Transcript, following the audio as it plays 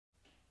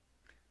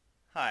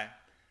Hi.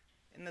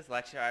 In this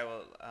lecture, I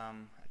will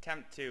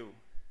attempt to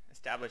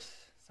establish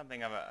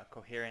something of a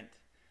coherent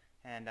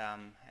and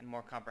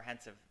more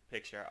comprehensive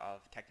picture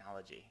of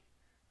technology,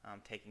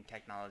 taking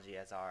technology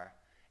as our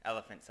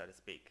elephant, so to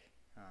speak.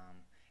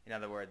 In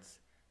other words,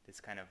 this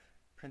kind of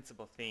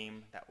principal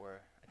theme that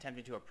we're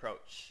attempting to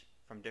approach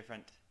from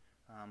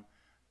um,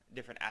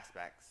 different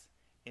aspects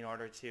in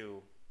order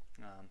to,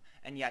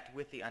 and yet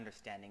with the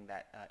understanding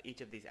that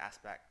each of these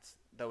aspects,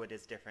 though it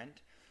is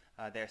different,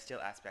 they're still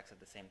aspects of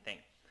the same thing.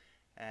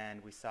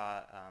 And we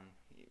saw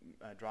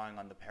drawing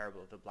on the parable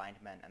of the blind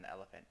man and the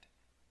elephant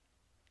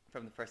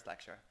from the first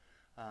lecture.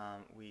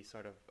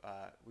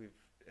 We've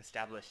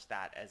established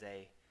that as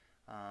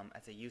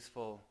a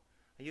useful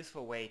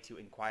way to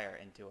inquire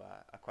into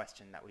a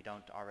question that we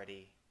don't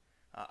already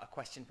a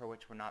question for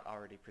which we're not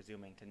already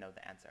presuming to know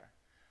the answer.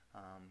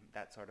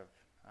 That sort of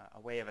a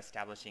way of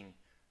establishing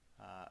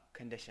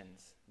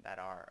conditions that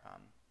are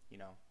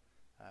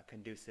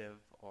conducive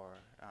or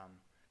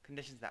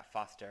conditions that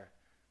foster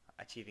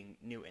achieving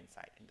new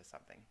insight into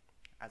something,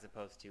 as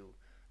opposed to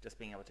just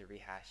being able to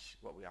rehash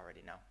what we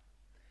already know.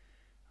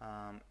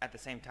 At the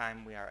same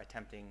time, we are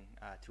attempting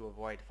to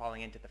avoid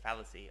falling into the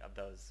fallacy of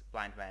those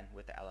blind men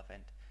with the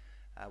elephant.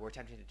 We're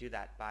attempting to do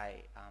that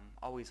by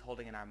always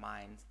holding in our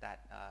minds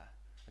that,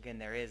 again,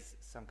 there is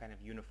some kind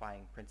of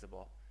unifying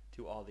principle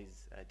to all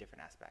these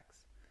different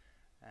aspects.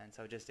 And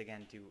so just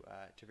again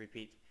to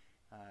repeat,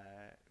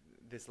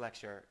 this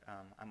lecture,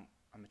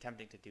 I'm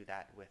attempting to do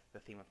that with the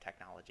theme of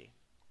technology.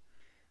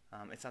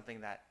 It's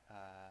something that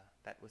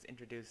was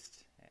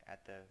introduced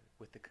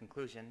with the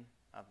conclusion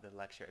of the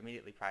lecture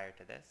immediately prior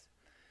to this.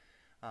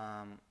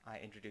 I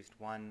introduced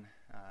one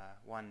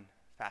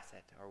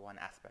facet or one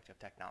aspect of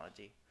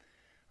technology.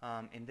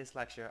 In this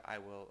lecture, I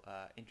will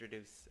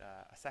introduce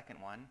a second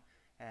one,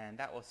 and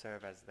that will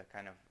serve as the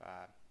kind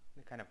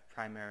of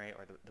primary,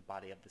 or the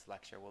body of this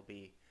lecture will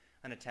be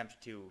an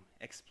attempt to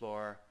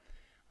explore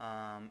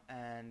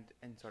and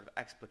sort of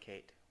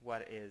explicate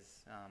what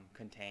is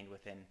contained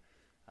within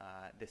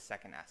this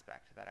second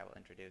aspect that I will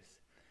introduce.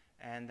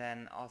 And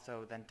then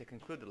to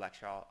conclude the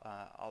lecture,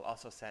 I'll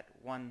also set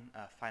one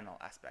final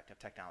aspect of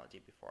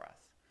technology before us.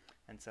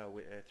 And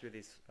so through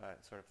these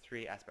sort of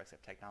three aspects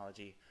of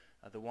technology,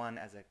 the one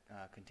as a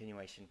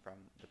continuation from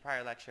the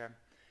prior lecture,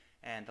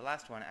 and the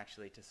last one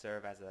actually to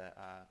serve as a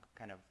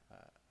kind of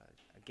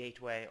a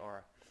gateway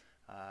or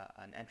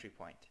an entry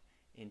point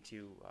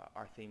into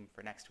our theme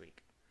for next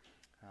week,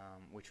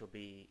 which will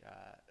be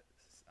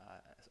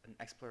an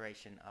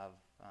exploration of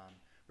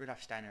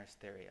Rudolf Steiner's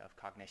theory of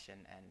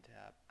cognition and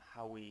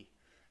how we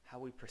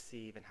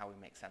perceive and how we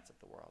make sense of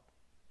the world.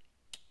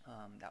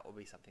 That will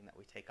be something that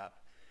we take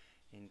up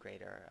in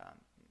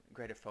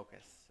greater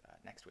focus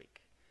next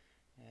week.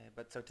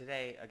 But so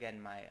today,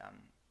 again,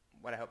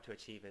 what I hope to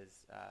achieve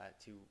is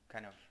to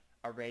kind of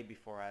array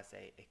before us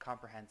a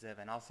comprehensive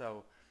and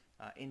also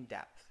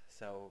in-depth,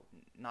 so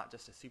not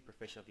just a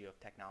superficial view of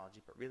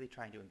technology, but really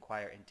trying to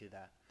inquire into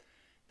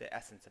the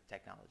essence of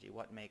technology,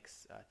 what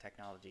makes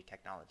technology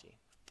technology.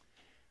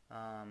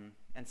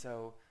 And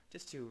so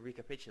just to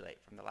recapitulate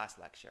from the last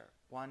lecture,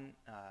 one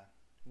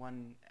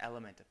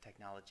element of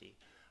technology,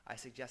 I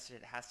suggested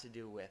it has to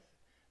do with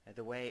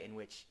the way in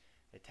which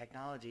the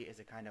technology is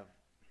a kind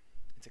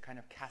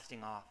of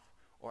casting off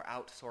or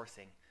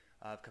outsourcing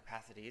of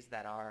capacities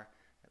that are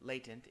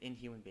latent in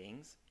human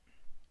beings.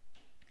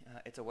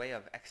 It's a way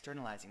of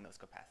externalizing those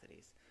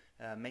capacities,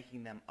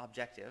 making them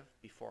objective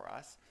before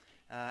us,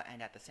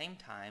 and at the same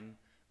time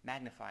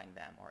magnifying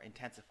them or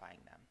intensifying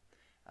them.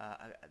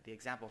 The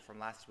example from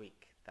last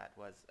week that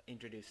was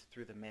introduced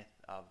through the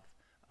myth of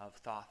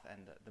Thoth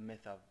and the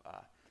myth of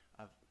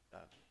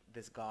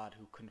this god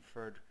who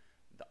conferred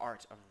the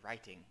art of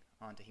writing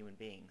onto human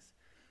beings.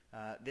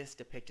 This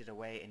depicted a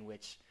way in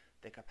which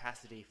the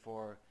capacity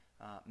for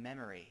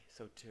memory,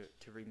 so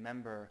to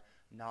remember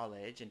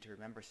knowledge and to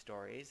remember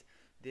stories,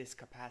 this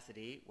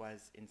capacity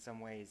was in some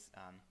ways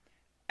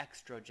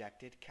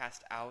extrojected,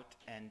 cast out,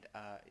 and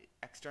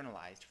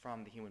externalized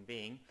from the human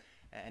being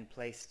and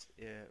placed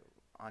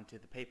onto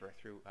the paper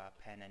through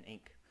pen and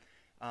ink.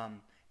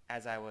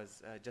 As I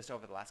was just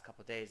over the last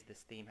couple of days, this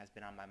theme has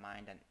been on my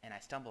mind, and I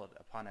stumbled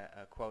upon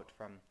a quote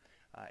from,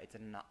 it's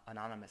an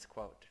anonymous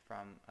quote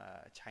from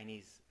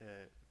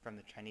from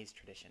the Chinese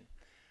tradition.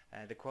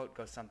 The quote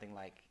goes something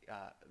like,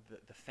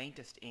 the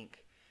faintest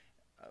ink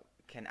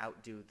can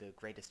outdo the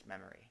greatest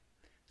memory.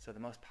 So the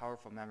most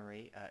powerful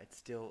memory, it's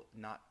still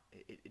not,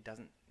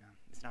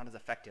 it's not as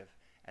effective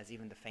as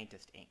even the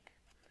faintest ink.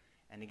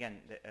 And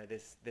again,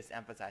 this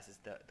emphasizes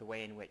the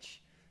way in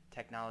which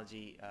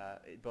technology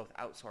it both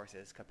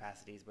outsources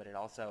capacities, but it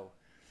also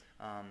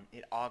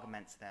it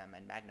augments them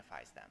and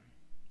magnifies them.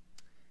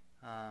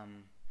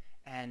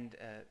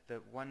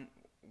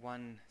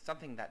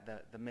 Something that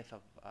the myth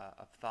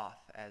of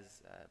Thoth,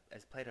 as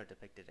Plato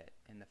depicted it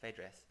in the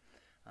Phaedrus,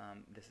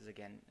 this is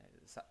again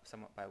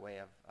somewhat by way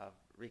of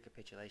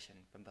recapitulation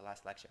from the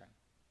last lecture.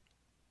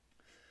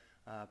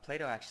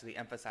 Plato actually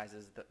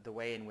emphasizes the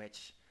way in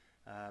which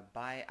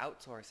by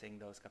outsourcing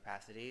those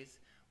capacities,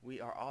 we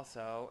are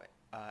also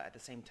at the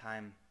same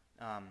time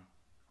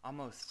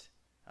almost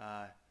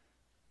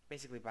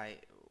basically by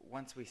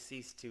once we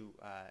cease to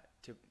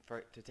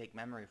take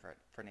memory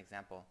for an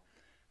example,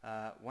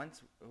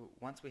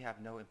 once we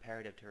have no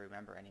imperative to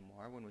remember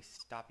anymore, when we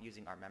stop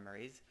using our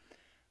memories,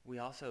 we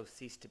also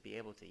cease to be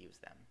able to use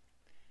them.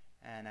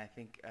 And I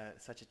think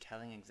such a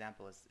telling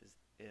example is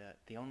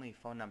the only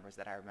phone numbers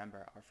that I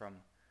remember are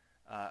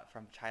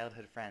from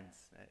childhood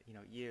friends,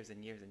 years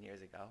and years and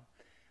years ago.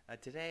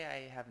 Today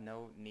I have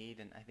no need,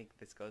 and I think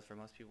this goes for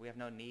most people, we have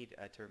no need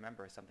to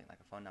remember something like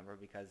a phone number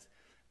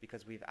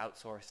because we've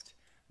outsourced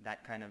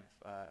that kind of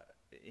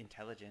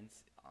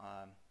intelligence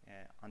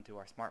onto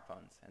our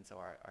smartphones, and so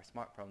our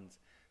smartphones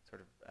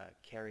sort of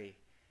carry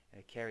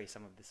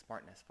some of the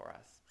smartness for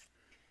us.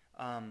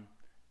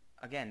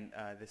 Again,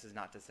 this is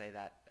not to say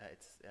that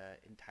it's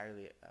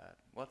entirely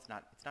it's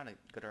not a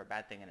good or a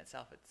bad thing in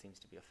itself. It seems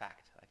to be a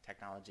fact. Like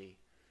technology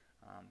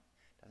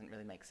doesn't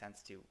really make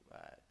sense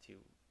to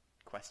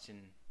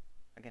question.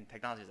 Again,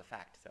 technology is a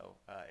fact, so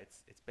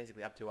it's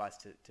basically up to us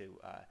to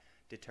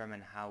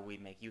determine how we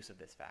make use of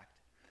this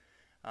fact.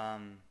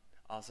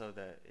 Also,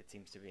 it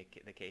seems to be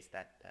the case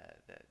that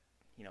the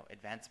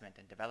advancement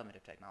and development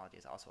of technology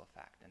is also a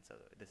fact, and so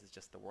this is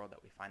just the world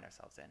that we find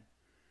ourselves in.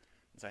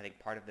 And so I think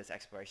part of this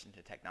exploration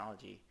to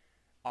technology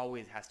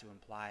always has to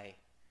imply,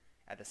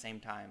 at the same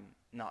time,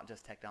 not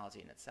just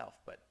technology in itself,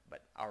 but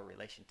our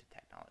relation to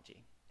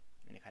technology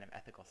in a kind of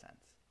ethical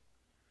sense.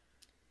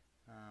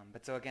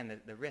 But so again,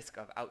 the risk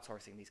of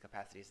outsourcing these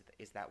capacities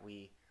is that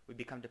we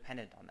become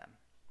dependent on them.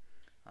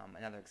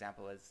 Another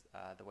example is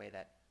the way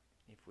that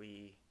if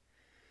we,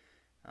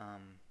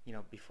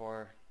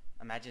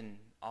 imagine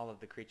all of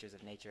the creatures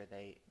of nature,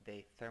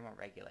 they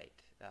thermoregulate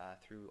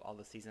through all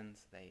the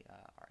seasons. They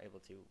are able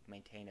to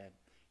maintain a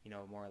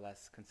more or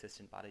less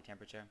consistent body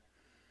temperature.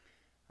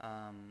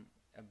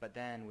 But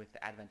then with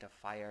the advent of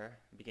fire,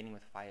 beginning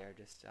with fire,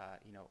 just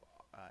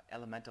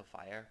elemental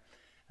fire,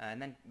 and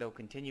then though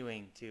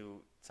continuing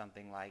to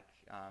something like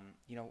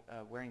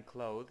wearing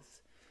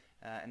clothes,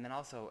 and then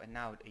also, and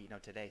now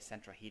today,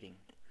 central heating.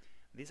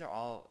 These are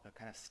all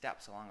kind of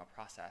steps along a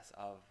process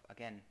of,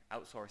 again,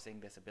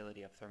 outsourcing this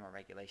ability of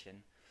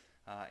thermoregulation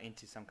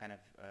into some kind of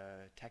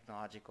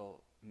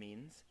technological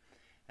means,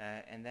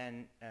 and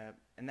then,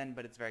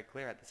 but it's very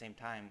clear at the same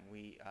time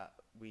we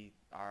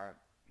are,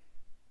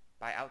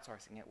 by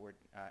outsourcing it, we're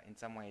in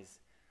some ways,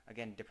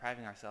 again,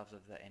 depriving ourselves of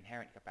the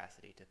inherent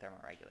capacity to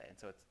thermoregulate, and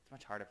so it's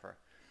much harder for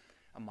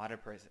a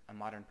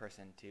modern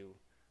person to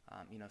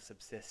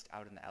subsist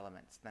out in the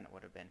elements than it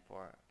would have been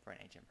for an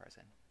ancient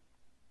person.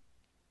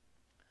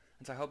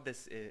 And so I hope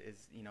this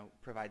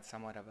provides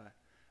somewhat of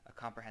a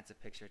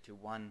comprehensive picture to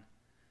one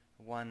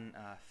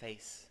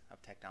face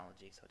of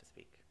technology, so to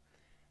speak.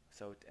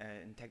 So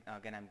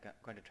again, I'm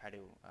going to try to,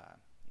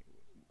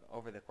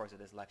 over the course of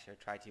this lecture,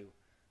 try to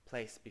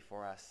place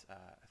before us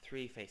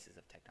 3 faces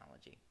of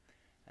technology.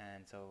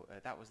 And so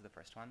that was the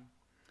first one.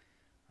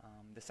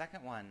 The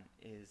second one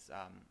is,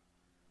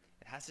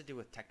 it has to do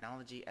with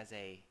technology as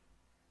a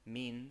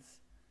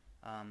means,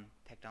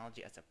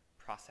 technology as a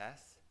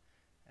process,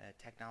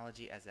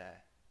 technology as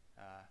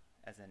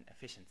an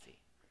efficiency.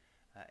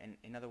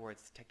 In other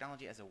words,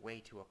 technology as a way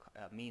to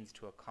a means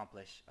to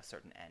accomplish a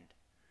certain end.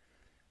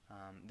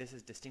 This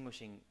is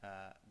distinguishing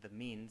the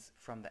means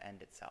from the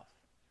end itself.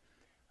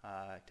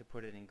 To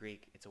put it in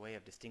Greek, it's a way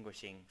of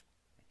distinguishing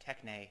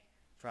techne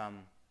from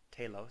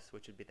telos,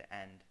 which would be the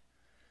end,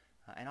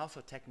 and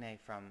also techne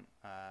from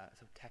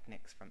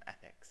technics from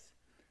ethics,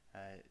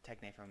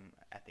 techne from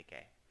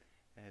ethike.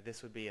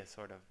 This would be a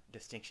sort of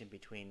distinction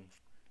between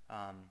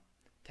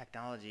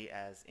technology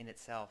as in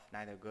itself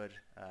neither good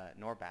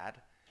nor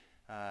bad.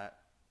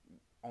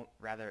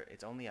 Rather,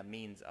 it's only a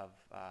means of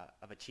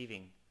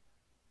achieving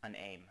an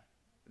aim.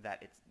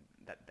 That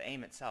the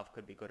aim itself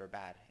could be good or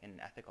bad in an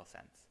ethical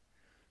sense.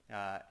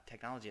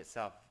 Technology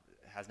itself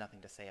has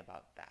nothing to say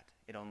about that.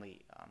 It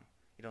only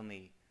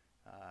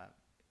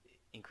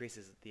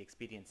increases the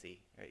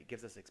expediency. Or it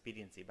gives us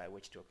expediency by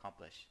which to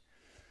accomplish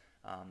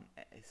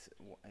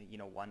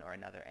one or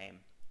another aim.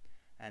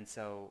 And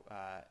so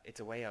it's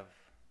a way of.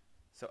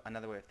 So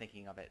another way of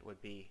thinking of it would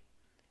be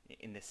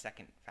in this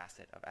second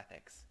facet of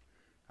ethics.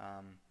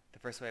 The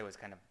first way was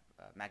kind of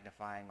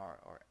magnifying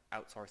or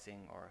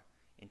outsourcing or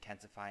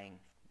intensifying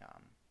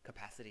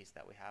capacities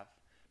that we have,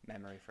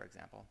 memory, for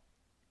example.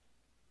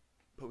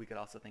 But we could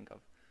also think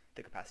of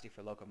the capacity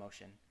for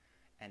locomotion,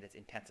 and it's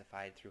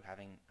intensified through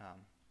having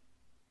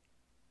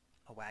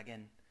a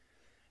wagon,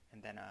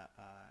 and then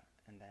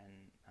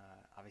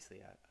obviously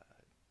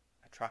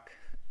a truck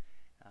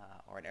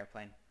or an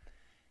airplane.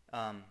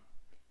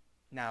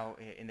 Now,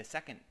 in the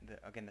second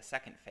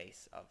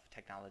phase of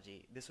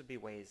technology, this would be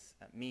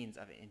means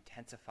of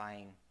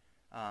intensifying,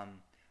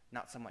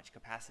 not so much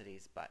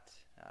capacities, but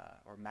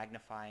or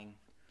magnifying,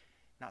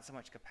 not so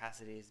much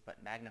capacities,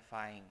 but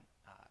magnifying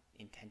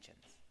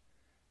intentions.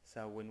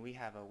 So when we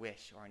have a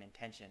wish or an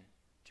intention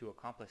to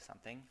accomplish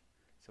something,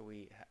 so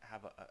we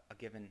have a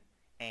given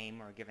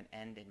aim or a given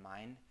end in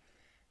mind,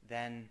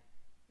 then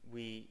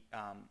we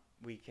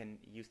can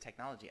use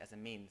technology as a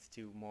means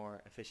to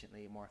more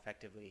efficiently, more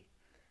effectively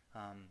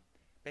um,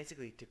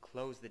 basically to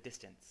close the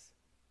distance,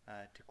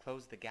 to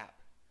close the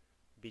gap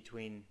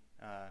between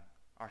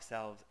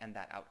ourselves and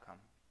that outcome.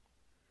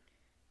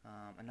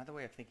 Another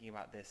way of thinking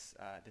about this,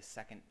 this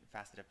second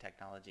facet of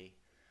technology,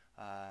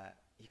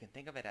 you can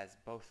think of it as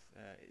both,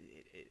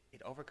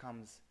 it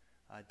overcomes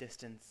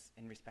distance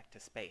in respect to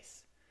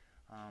space.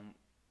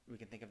 We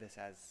can think of this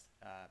as,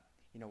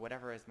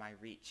 whatever is my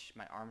reach,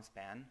 my arm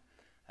span.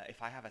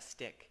 If I have a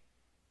stick,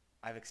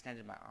 I've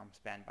extended my arm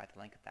span by the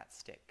length of that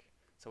stick.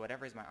 So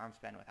whatever is my arm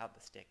span without the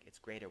stick, it's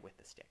greater with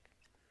the stick.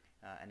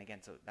 And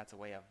again, so that's a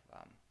way of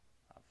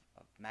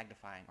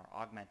magnifying or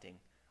augmenting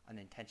an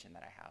intention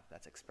that I have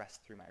that's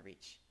expressed through my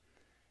reach.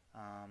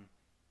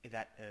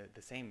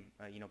 The same,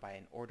 by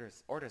an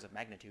orders of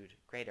magnitude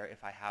greater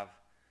if I have,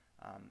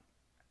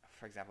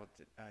 for example,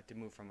 to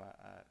move from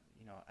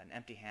an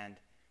empty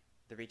hand,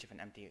 the reach of an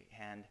empty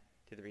hand,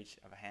 to the reach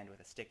of a hand with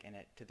a stick in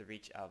it, to the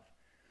reach of,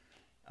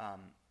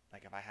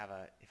 like if I have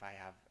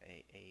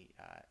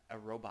a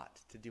robot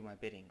to do my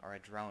bidding, or a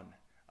drone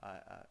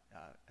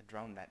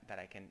that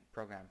I can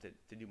program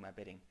to do my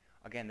bidding.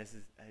 Again, this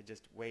is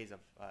just ways of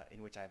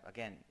in which I've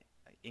again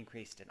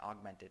increased and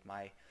augmented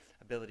my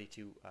ability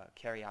to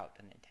carry out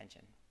an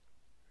intention.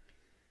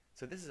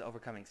 So this is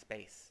overcoming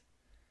space.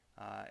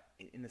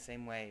 In the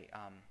same way,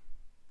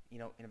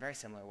 in a very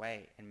similar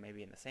way, and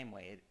maybe in the same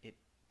way,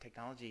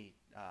 technology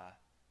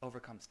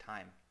overcomes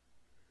time.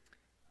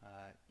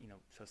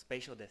 So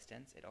spatial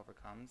distance it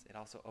overcomes. It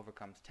also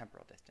overcomes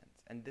temporal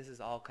distance, and this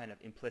is all kind of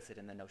implicit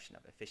in the notion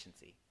of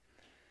efficiency.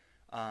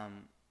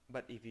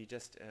 But if you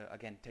just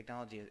again,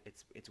 technology,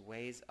 it's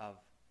ways of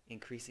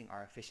increasing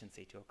our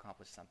efficiency to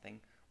accomplish something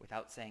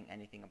without saying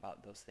anything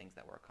about those things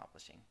that we're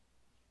accomplishing.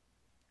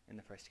 In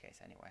the first case,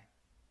 anyway.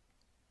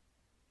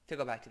 To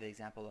go back to the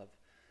example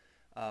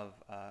of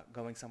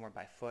going somewhere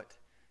by foot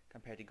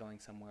compared to going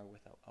somewhere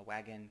with a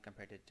wagon,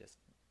 compared to just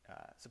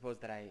suppose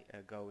that I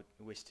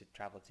wish to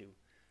travel to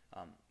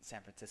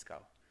San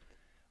Francisco,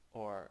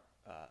 or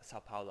Sao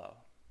Paulo,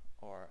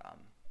 or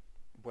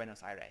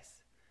Buenos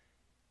Aires.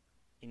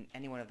 In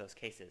any one of those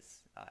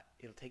cases,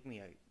 it'll take me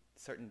a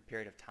certain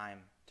period of time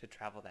to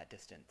travel that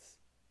distance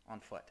on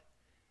foot.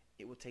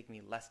 It will take me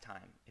less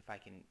time if I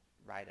can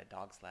ride a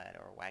dog sled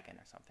or a wagon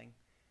or something.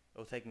 It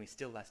will take me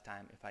still less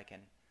time if I can,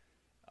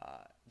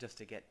 just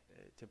to get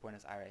to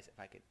Buenos Aires, if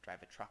I could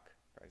drive a truck,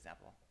 for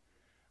example.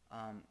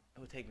 It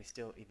will take me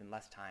still even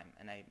less time,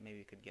 and I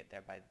maybe could get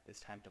there by this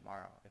time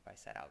tomorrow if I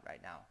set out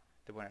right now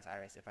to Buenos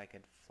Aires, if I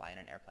could fly in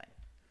an airplane.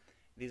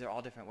 These are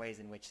all different ways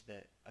in which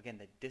the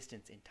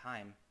distance in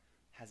time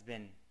has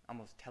been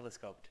almost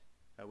telescoped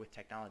with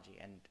technology,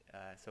 and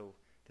so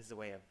this is a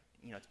way of,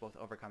 it's both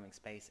overcoming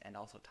space and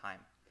also time.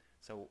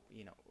 So,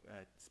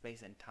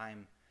 space and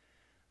time,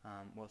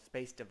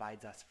 space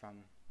divides us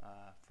from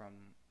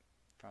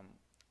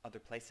other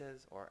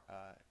places or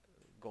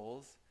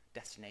goals,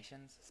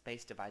 destinations.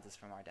 Space divides us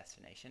from our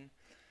destination.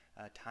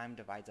 Time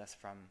divides us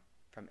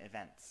from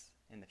events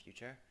in the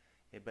future.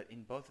 But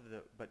in both of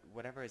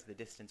whatever is the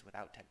distance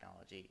without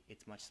technology,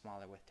 it's much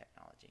smaller with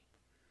technology.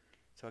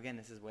 So again,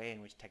 this is a way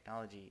in which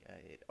technology,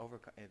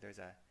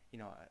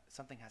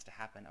 something has to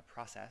happen, a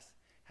process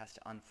has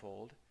to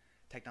unfold.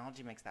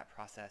 Technology makes that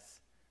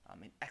process,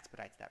 it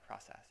expedites that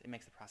process. It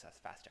makes the process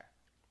faster.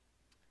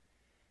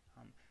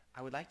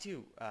 I would like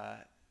to,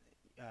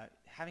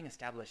 having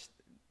established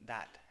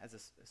that as a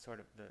sort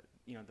of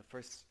the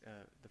first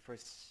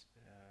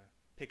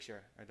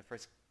picture, or the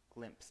first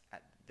glimpse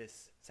at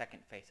this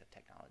second phase of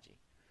technology,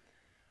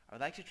 I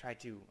would like to try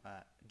to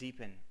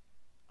deepen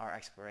our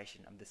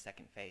exploration of this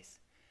second phase,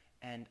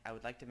 and I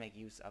would like to make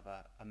use of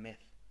a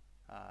myth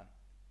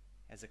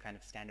as a kind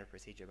of standard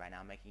procedure by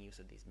now, making use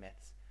of these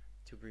myths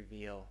to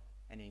reveal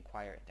and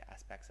inquire into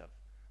aspects of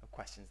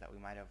questions that we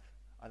might have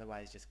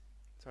otherwise just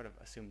sort of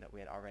assumed that we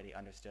had already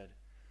understood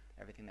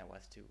everything there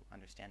was to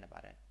understand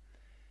about it.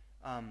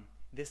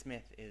 This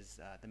myth is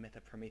the myth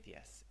of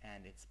Prometheus,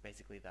 and it's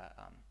basically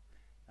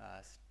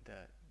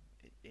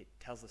it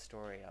tells the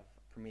story of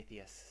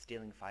Prometheus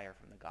stealing fire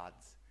from the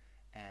gods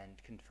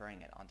and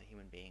conferring it onto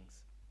human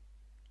beings.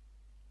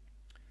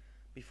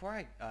 Before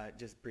I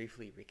just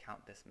briefly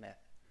recount this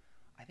myth,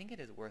 I think it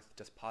is worth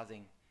just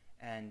pausing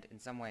and, in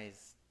some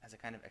ways, as a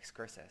kind of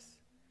excursus,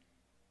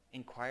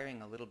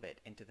 inquiring a little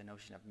bit into the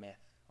notion of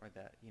myth, or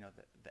the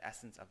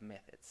essence of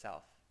myth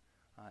itself,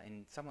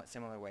 in somewhat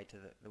similar way to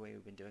the way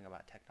we've been doing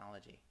about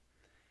technology.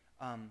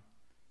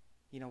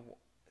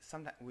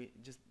 Sometimes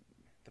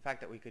the fact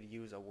that we could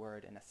use a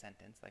word in a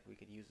sentence, like we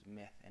could use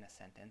myth in a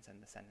sentence,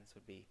 and the sentence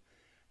would be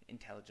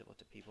intelligible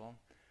to people.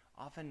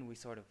 Often we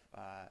sort of,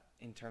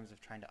 in terms of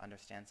trying to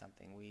understand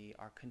something, we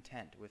are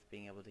content with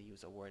being able to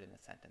use a word in a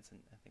sentence, and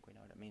I think we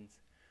know what it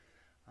means.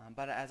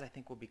 But as I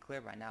think will be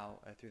clear by now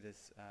through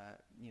this,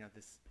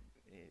 this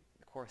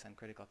course on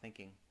critical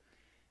thinking,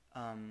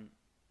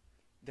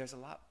 there's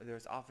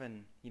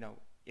often,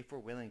 if we're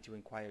willing to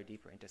inquire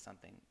deeper into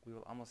something, we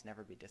will almost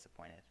never be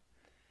disappointed.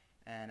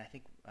 And I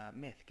think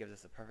myth gives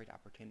us a perfect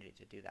opportunity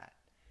to do that.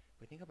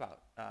 If we think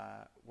about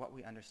what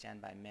we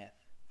understand by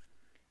myth,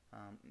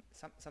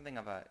 something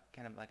of a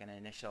kind of like an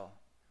initial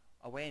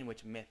a way in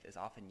which myth is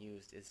often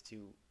used is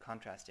to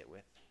contrast it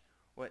with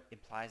what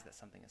implies that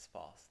something is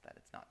false, that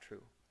it's not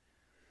true.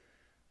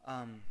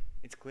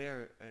 It's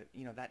clear,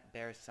 that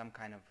bears some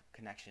kind of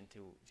connection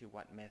to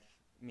what myth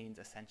means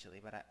essentially,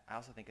 but I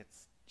also think it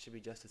should be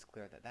just as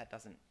clear that that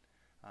doesn't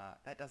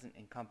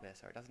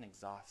encompass, or it doesn't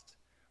exhaust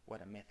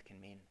what a myth can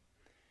mean.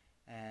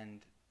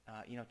 And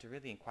to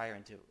really inquire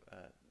into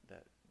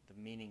the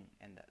meaning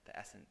and the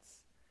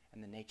essence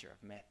and the nature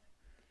of myth,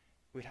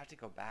 we'd have to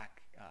go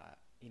back,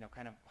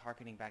 kind of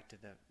hearkening back to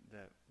the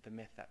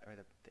myth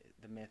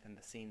the myth and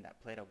the scene that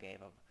Plato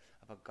gave of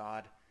a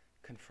god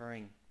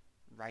conferring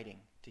writing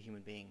to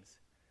human beings.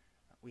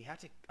 We have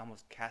to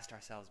almost cast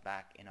ourselves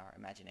back in our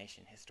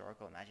imagination,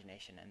 historical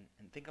imagination, and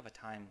think of a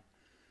time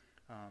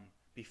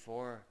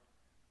before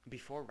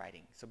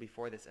writing, so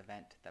before this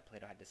event that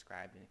Plato had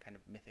described in kind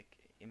of mythic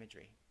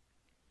imagery.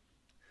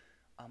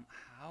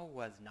 How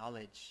was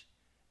knowledge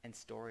and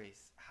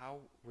stories, how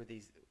were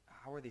these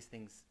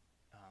things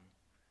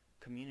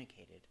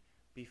communicated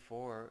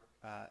before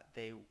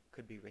they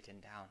could be written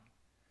down?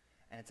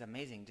 And it's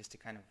amazing just to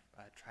kind of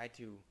try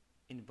to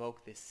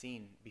invoke this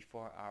scene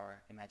before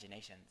our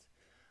imaginations.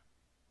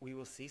 We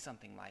will see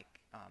something like,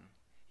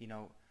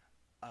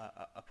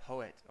 a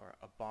poet or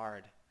a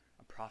bard,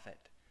 a prophet,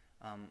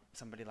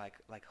 somebody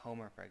like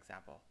Homer, for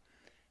example.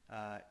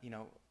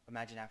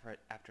 Imagine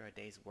after a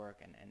day's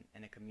work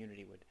and a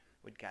community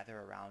would gather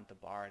around the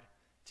bard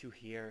to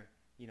hear,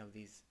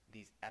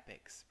 these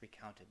epics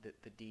recounted,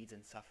 the deeds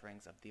and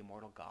sufferings of the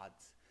immortal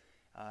gods.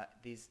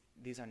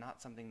 These are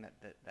not something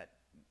that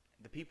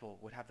the people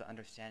would have the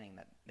understanding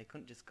that they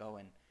couldn't just go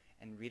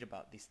and read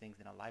about these things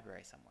in a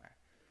library somewhere.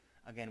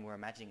 Again, we're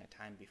imagining a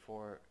time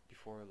before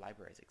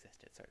libraries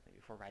existed, certainly,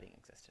 before writing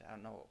existed. I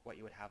don't know what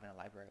you would have in a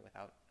library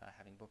without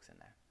having books in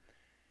there.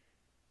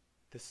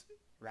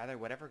 Rather,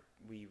 whatever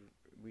we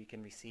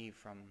can receive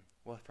from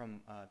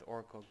the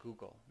Oracle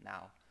Google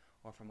now,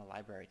 or from a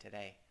library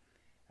today,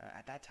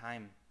 at that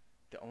time,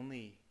 the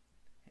only,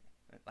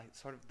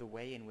 sort of the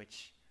way in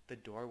which the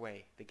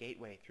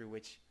gateway through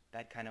which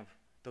that kind of,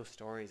 those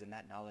stories and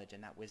that knowledge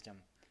and that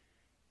wisdom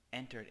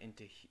entered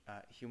into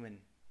human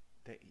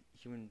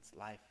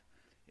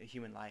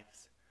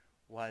lives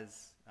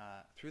was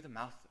through the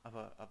mouth of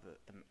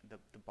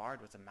the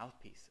bard was a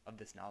mouthpiece of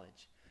this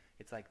knowledge.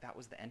 It's like that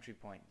was the entry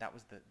point, that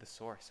was the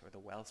source or the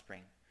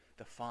wellspring,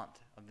 the font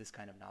of this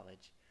kind of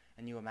knowledge.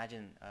 And you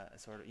imagine a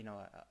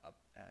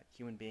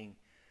human being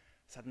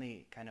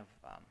suddenly kind of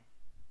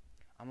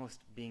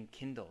almost being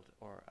kindled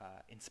or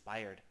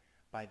inspired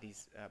by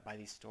these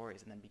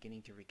stories, and then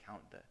beginning to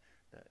recount the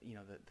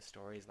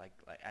stories like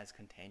as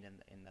contained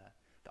in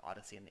the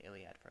Odyssey and the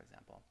Iliad, for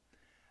example.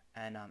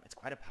 And it's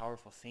quite a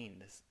powerful scene.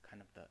 This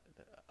kind of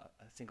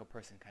a single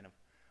person kind of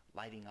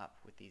lighting up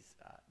with these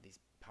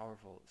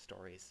powerful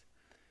stories.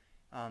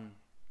 And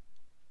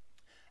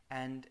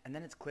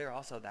then it's clear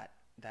also that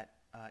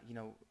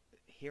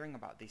hearing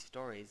about these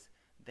stories,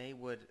 they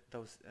would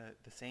the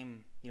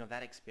same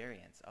that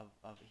experience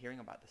of hearing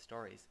about the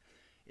stories,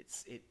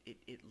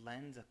 it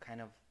lends a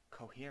kind of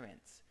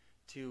coherence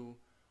to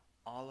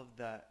all of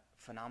the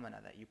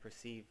phenomena that you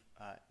perceive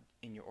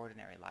in your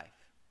ordinary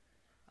life.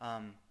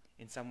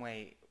 In some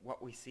way,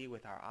 what we see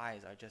with our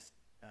eyes are just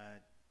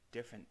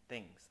different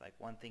things, like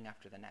one thing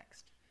after the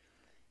next.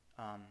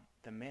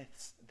 The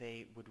myths,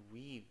 they would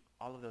weave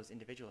all of those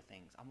individual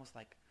things, almost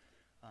like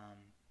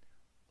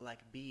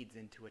beads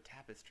into a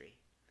tapestry.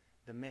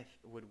 The myth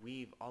would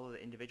weave all of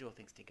the individual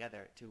things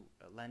together to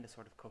lend a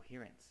sort of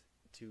coherence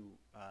to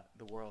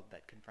the world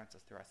that confronts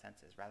us through our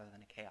senses, rather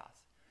than a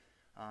chaos.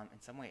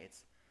 In some way,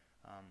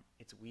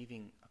 it's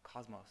weaving a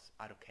cosmos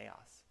out of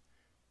chaos.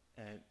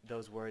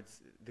 Those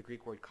words, the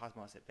Greek word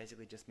cosmos, it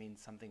basically just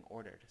means something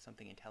ordered,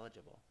 something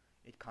intelligible.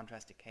 It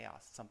contrasts to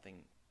chaos,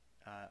 something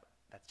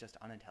that's just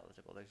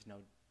unintelligible. There's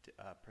no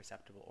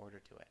perceptible order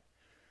to it.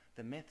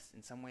 The myths,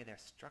 in some way, they're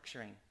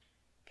structuring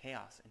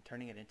chaos and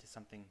turning it into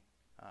something,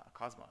 a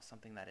cosmos,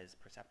 something that is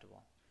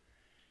perceptible.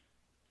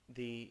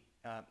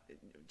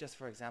 Just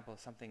for example,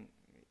 something,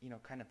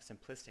 kind of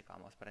simplistic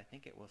almost, but I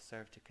think it will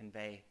serve to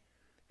convey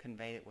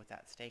what's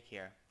at stake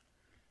here.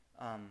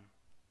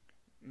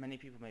 Many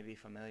people may be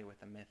familiar with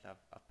the myth of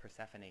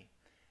Persephone,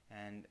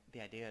 and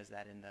the idea is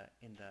that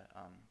in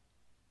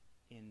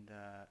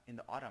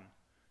the autumn,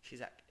 she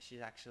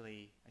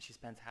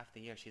spends half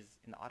the year.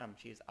 In the autumn,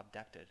 she is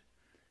abducted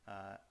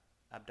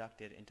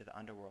into the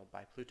underworld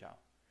by Pluto,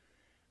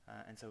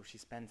 and so she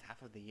spends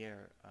half of the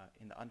year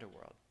in the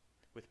underworld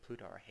with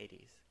Pluto, or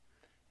Hades,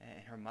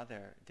 and her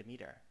mother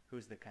Demeter,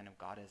 who's the kind of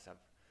goddess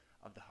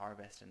of the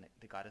harvest and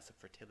the goddess of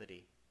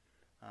fertility.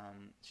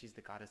 She's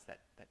the goddess that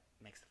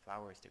makes the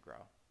flowers to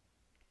grow.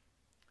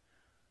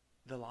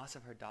 The loss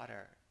of her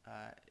daughter,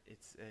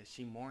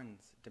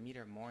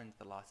 Demeter mourns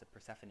the loss of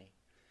Persephone,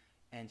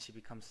 and she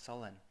becomes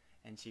sullen,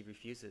 and she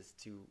refuses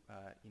to,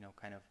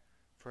 kind of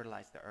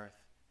fertilize the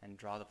earth and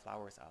draw the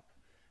flowers up.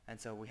 And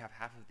so we have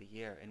half of the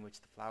year in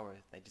which the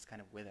flowers, they just kind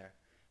of wither,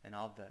 and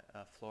all the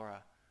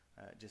flora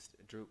just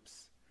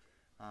droops.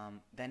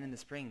 Then in the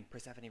spring,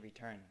 Persephone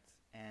returns,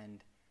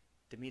 and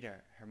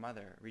Demeter, her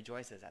mother,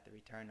 rejoices at the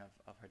return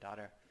of her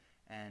daughter,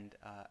 and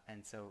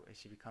so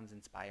she becomes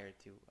inspired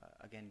to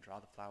again draw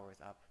the flowers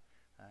up,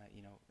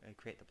 and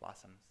create the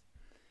blossoms.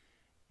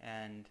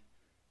 And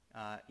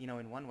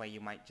in one way,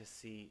 you might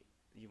see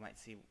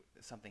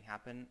something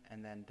happen,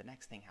 and then the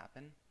next thing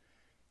happen,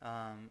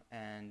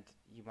 and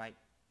you might,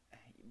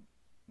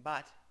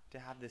 but to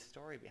have this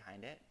story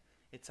behind it,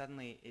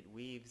 it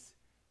weaves,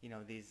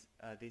 these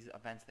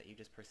events that you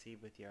just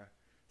perceive with your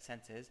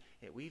senses,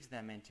 it weaves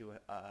them into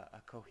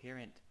a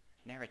coherent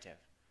narrative,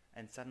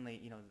 and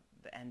suddenly,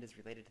 the end is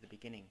related to the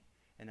beginning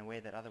in a way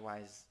that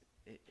otherwise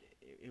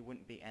it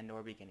wouldn't be end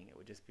or beginning. It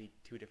would just be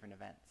two different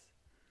events.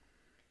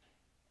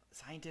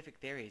 Scientific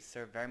theories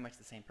serve very much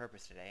the same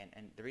purpose today,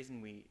 and the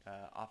reason we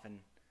often,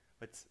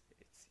 it's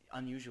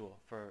unusual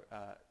for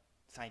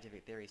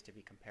scientific theories to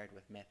be compared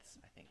with myths,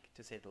 I think,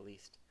 to say the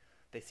least.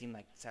 They seem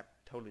like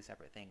totally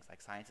separate things,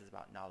 like science is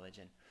about knowledge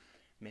and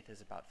myth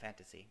is about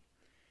fantasy.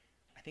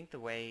 I think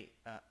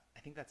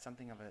that's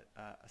something of a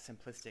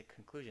simplistic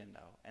conclusion,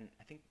 though, and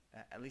I think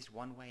at least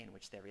one way in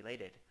which they're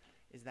related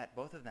is that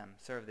both of them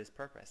serve this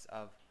purpose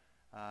of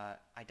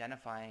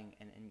identifying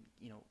and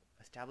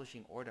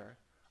establishing order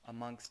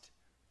amongst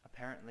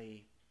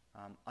apparently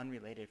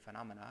unrelated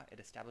phenomena. It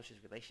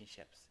establishes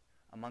relationships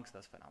amongst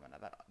those phenomena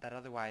that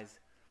otherwise,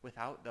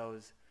 without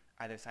those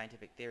either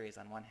scientific theories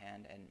on one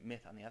hand and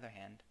myth on the other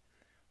hand,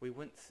 we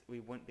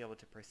wouldn't be able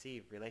to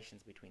perceive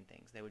relations between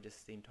things. They would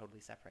just seem totally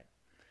separate.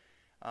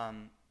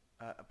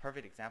 A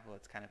perfect example,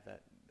 it's kind of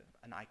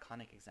an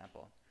iconic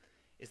example,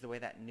 is the way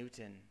that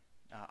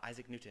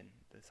Isaac Newton,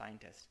 the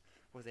scientist,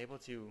 was able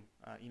to,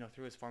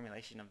 through his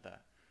formulation of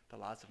the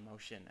laws of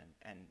motion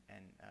and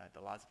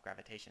the laws of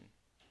gravitation,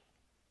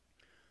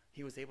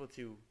 he was able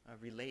to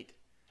relate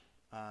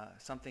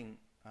something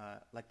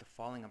like the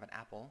falling of an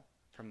apple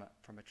from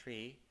a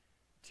tree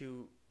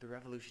to the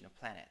revolution of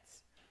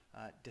planets,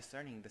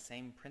 discerning the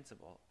same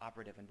principle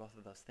operative in both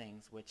of those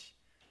things, which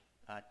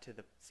to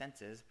the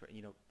senses,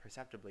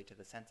 perceptibly to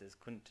the senses,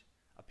 couldn't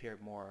appear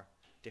more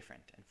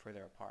different and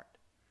further apart.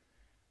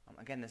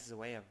 Again, this is a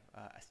way of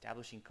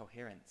establishing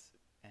coherence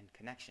and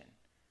connection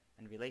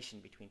and relation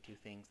between two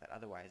things that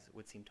otherwise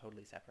would seem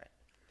totally separate.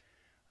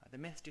 The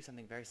myths do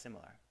something very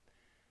similar.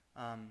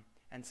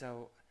 And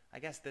so I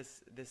guess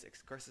this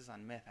excursus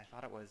on myth, I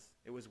thought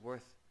it was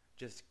worth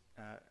just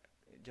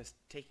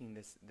taking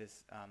this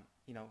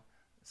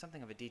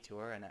something of a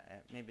detour, and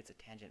maybe it's a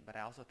tangent, but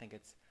I also think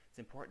it's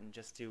important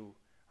just to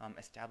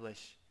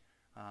establish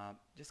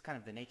just kind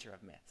of the nature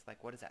of myths,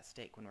 like what is at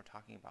stake when we're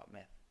talking about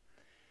myth.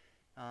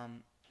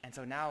 And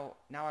so now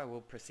I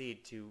will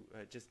proceed to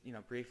just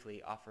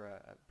briefly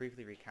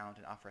recount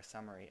and offer a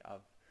summary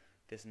of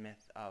this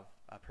myth of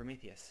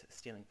Prometheus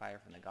stealing fire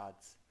from the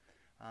gods.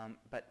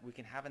 But we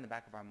can have in the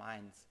back of our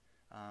minds,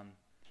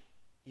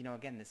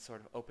 again, this sort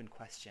of open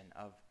question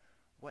of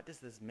what does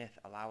this myth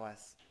allow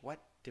us, what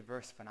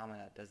diverse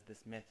phenomena does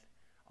this myth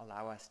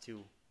allow us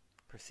to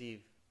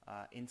perceive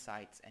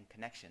insights and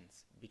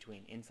connections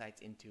between,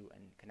 insights into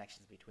and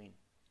connections between.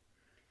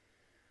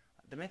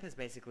 The myth is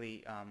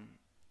basically,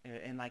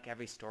 and like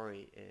every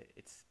story,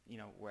 it's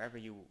wherever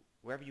you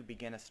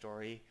begin a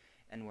story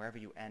and wherever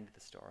you end the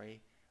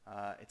story,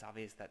 it's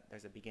obvious that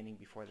there's a beginning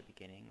before the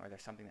beginning, or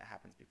there's something that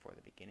happens before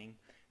the beginning.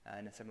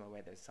 In a similar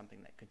way, there's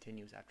something that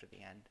continues after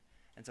the end.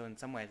 And so in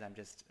some ways, I'm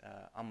just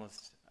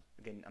almost,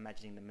 again,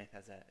 imagining the myth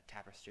as a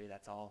tapestry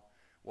that's all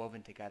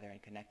woven together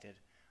and connected.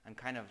 I'm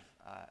kind of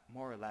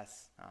more or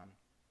less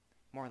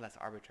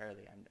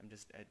arbitrarily, I'm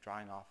just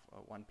drawing off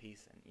one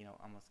piece and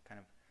almost kind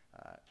of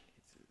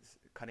it's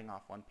cutting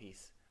off one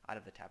piece out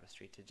of the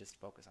tapestry to just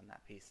focus on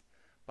that piece,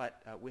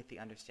 but with the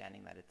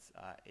understanding that it's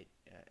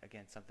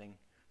again something,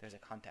 there's a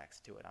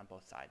context to it on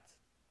both sides.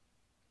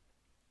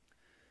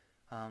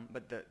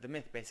 But the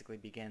myth basically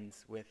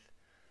begins with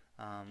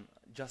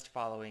just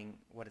following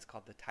what is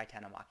called the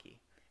Titanomachy,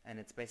 and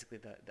it's basically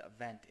the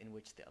event in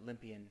which the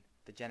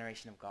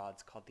generation of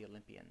gods called the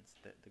Olympians,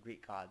 the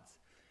Greek gods,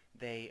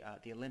 the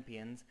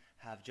Olympians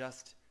have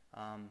just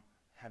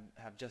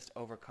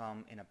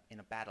overcome in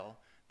a battle.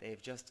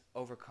 They've just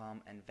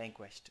overcome and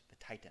vanquished the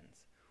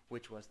Titans,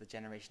 which was the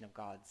generation of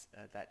gods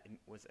that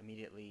was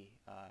immediately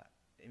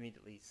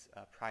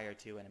prior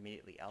to and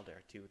immediately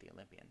elder to the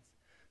Olympians.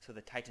 So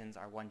the Titans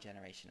are one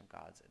generation of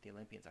gods. The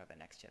Olympians are the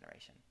next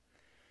generation.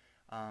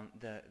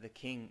 The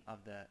king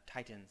of the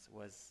Titans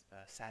was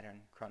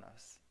Saturn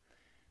Kronos.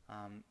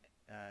 The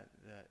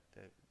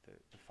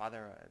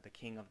father, the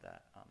king of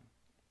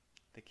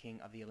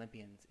the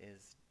Olympians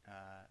is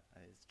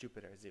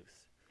Jupiter,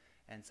 Zeus.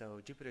 And so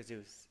Jupiter,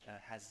 Zeus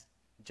has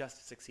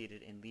just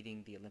succeeded in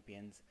leading the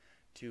Olympians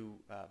to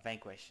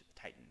vanquish the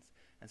Titans.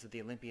 And so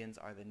the Olympians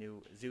are the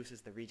new, Zeus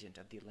is the regent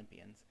of the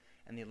Olympians,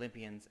 and the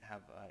Olympians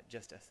have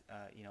just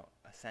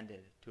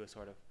ascended to a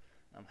sort of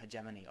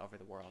hegemony over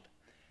the world.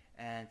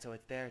 And so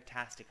it's their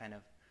task to kind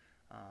of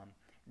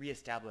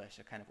reestablish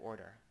a kind of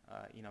order,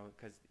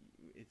 because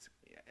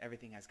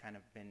everything has kind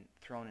of been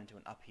thrown into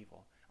an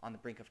upheaval on the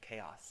brink of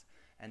chaos.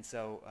 And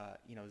so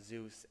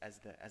Zeus, as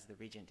the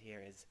regent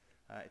here, is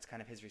it's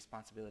kind of his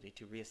responsibility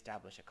to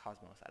reestablish a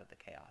cosmos out of the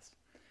chaos.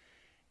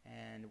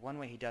 And one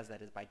way he does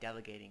that is by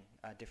delegating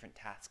different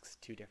tasks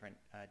to different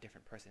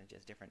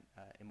personages, different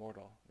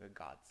immortal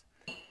gods.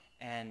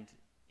 And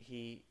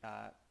he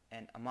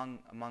and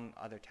among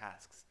other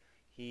tasks,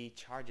 he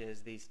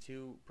charges these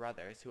two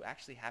brothers who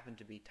actually happen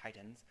to be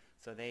Titans,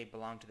 so they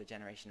belong to the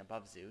generation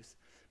above Zeus.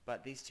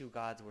 But these two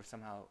gods were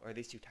somehow, or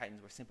these two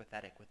Titans were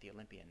sympathetic with the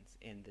Olympians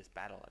in this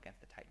battle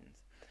against the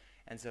Titans,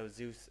 and so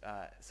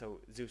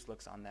Zeus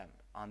looks on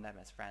them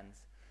as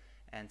friends,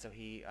 and so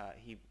he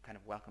kind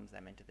of welcomes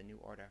them into the new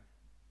order.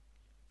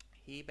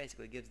 He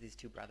basically gives these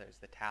two brothers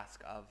the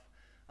task of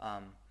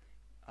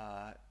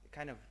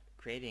kind of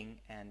creating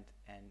and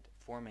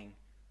forming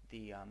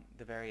the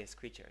various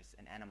creatures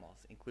and animals,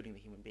 including the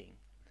human being.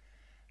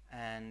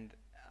 And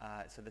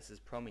so this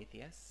is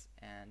Prometheus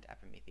and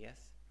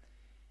Epimetheus.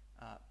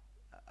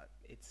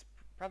 It's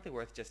probably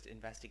worth just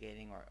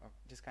investigating or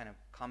just kind of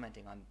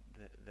commenting on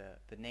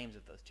the names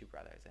of those two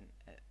brothers. And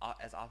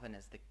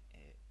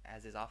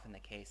as is often the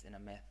case in a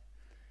myth,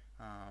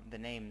 the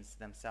names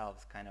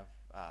themselves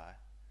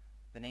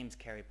the names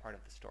carry part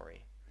of the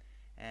story.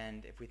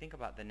 And if we think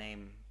about the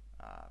name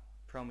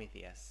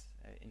Prometheus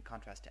in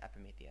contrast to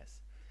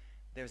Epimetheus,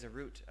 there's a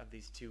root of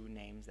these two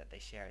names that they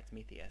share. It's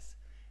Metheus.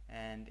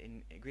 And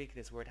in Greek,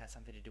 this word has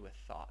something to do with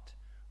thought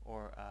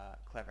or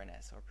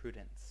cleverness or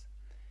prudence.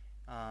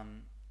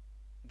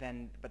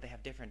 But they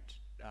have different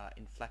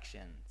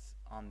inflections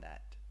on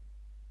that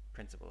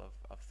principle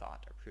of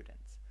thought or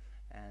prudence.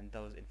 And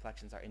those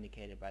inflections are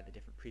indicated by the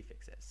different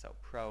prefixes. So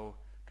pro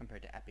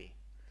compared to epi.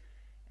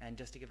 And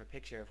just to give a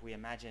picture, if we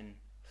imagine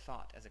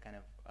thought as a kind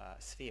of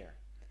sphere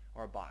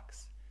or a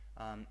box,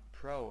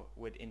 pro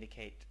would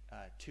indicate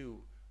to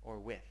or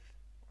with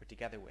or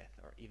together with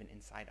or even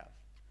inside of.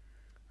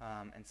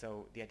 And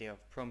so the idea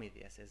of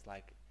Prometheus is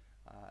like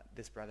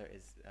this brother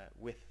is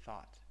with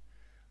thought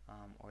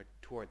or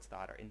towards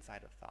thought or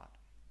inside of thought.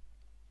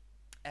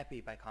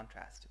 Epi, by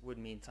contrast, would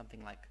mean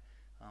something like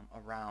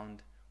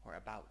around or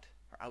about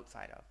or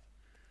outside of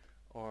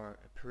or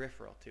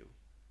peripheral to.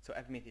 So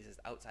Epimetheus is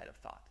outside of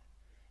thought.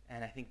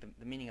 And I think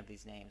the meaning of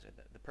these names or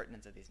the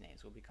pertinence of these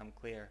names will become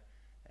clear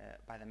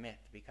by the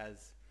myth,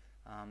 because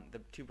the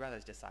two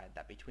brothers decide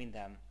that between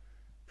them,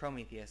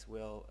 Prometheus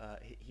will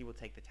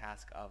take the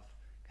task of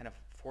kind of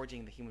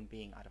forging the human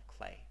being out of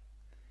clay.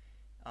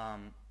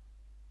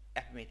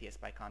 Epimetheus,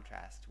 by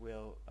contrast,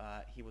 will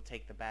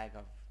take the bag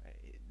of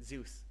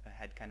Zeus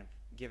had kind of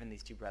given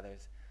these two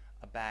brothers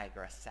a bag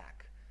or a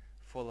sack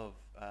full of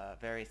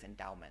various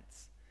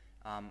endowments.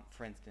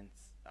 For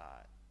instance,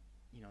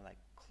 like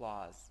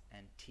claws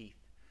and teeth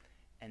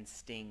and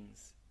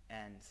stings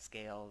and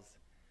scales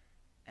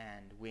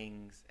and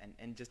wings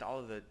and just all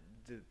of the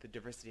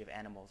diversity of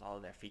animals, all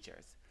of their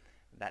features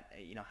that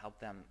help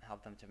them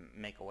to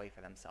make a way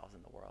for themselves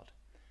in the world.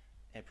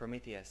 And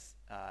Prometheus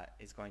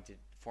is going to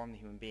form the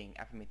human being.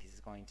 Epimetheus is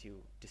going to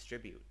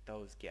distribute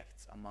those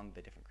gifts among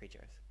the different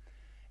creatures,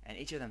 and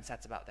each of them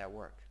sets about their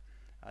work.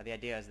 The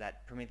idea is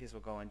that Prometheus will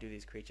go and do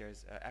these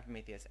creatures.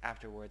 Epimetheus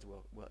afterwards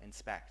will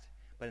inspect,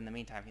 but in the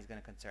meantime he's going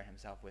to concern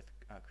himself with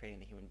creating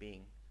the human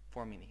being,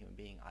 forming the human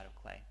being out of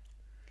clay.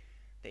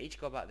 They each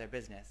go about their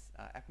business.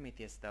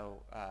 Epimetheus,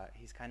 though,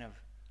 he's kind of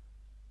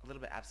a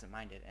little bit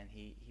absent-minded, and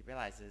he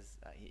realizes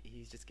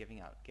he's just giving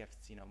out gifts,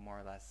 more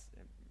or less,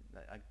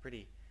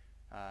 pretty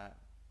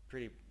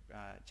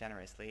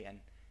generously,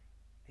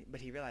 but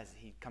he realizes,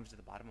 he comes to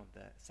the bottom of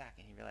the sack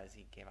and he realizes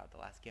he gave out the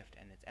last gift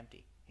and it's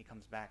empty. He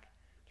comes back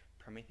to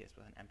Prometheus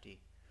with an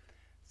empty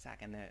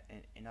sack, and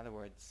in other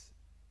words,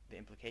 the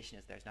implication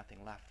is there's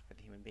nothing left for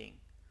the human being.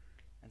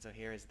 And so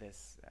here is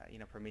this,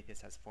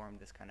 Prometheus has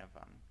formed this kind of,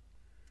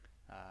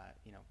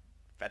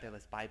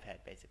 featherless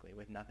biped, basically,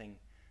 with nothing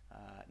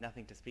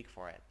to speak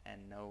for it,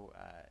 and no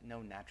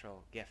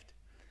natural gift.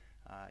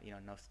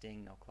 No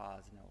sting, no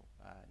claws,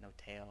 no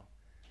tail,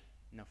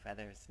 no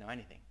feathers, no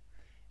anything.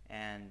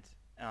 And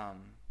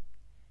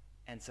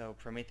so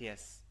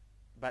Prometheus,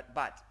 but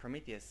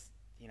Prometheus,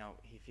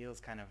 he feels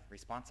kind of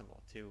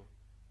responsible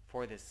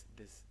for this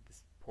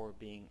poor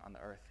being on the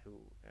earth who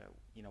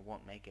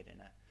won't make it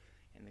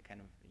in the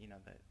kind of the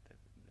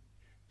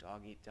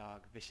dog eat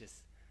dog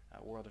vicious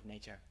world of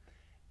nature.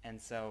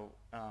 And so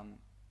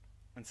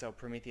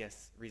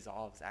Prometheus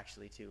resolves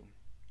actually to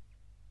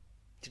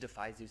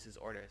defy Zeus's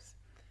orders.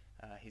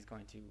 He's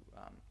going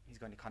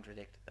to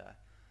contradict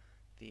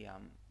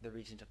the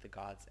regent of the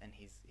gods, and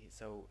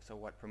so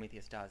what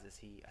Prometheus does is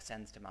he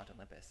ascends to Mount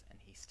Olympus and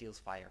he steals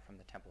fire from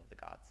the temple of the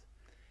gods,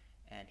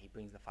 and he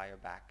brings the fire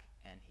back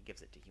and he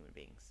gives it to human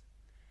beings.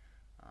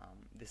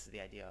 This is the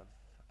idea of,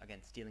 again,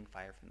 stealing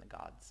fire from the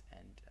gods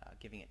and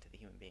giving it to the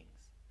human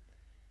beings.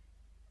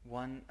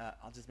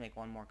 I'll just make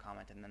one more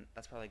comment, and then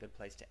that's probably a good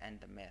place to end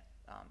the myth.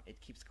 It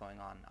keeps going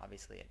on.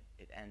 Obviously,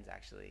 it ends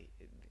actually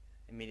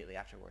immediately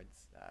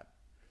afterwards.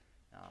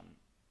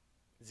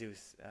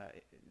 Zeus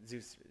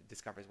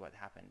discovers what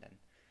happened,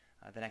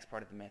 and the next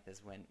part of the myth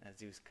is when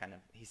Zeus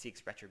he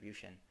seeks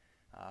retribution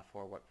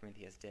for what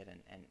Prometheus did,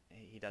 and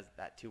he does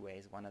that two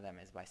ways. One of them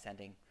is by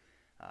sending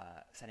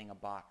a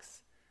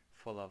box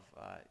full of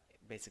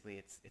basically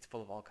it's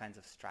full of all kinds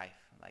of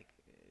strife, like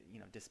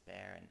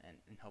despair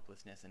and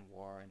hopelessness and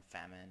war and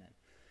famine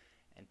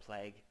and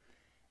plague.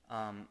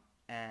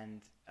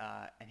 And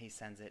he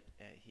sends it.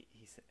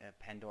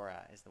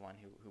 Pandora is the one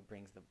who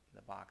brings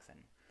the box. And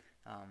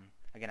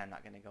again, I'm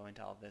not going to go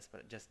into all of this,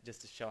 but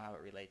just to show how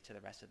it relates to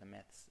the rest of the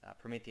myths,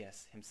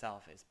 Prometheus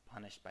himself is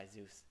punished by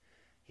Zeus.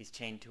 He's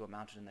chained to a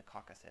mountain in the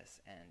Caucasus,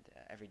 and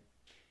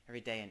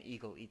every day an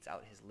eagle eats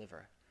out his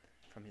liver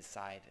from his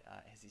side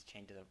as he's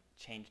chained to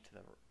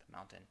the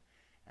mountain.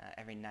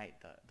 Every night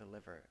the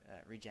liver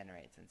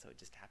regenerates, and so it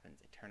just happens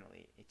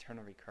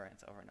eternal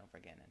recurrence over and over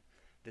again. And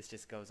this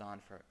just goes on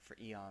for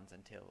eons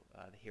until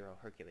the hero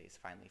Hercules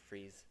finally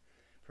frees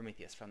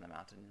Prometheus from the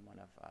mountain in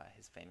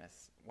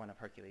one of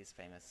Hercules'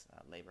 famous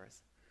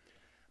labors.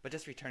 But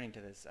just returning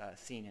to this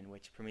scene in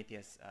which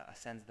Prometheus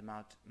ascends the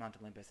Mount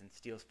Olympus and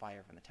steals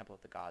fire from the temple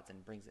of the gods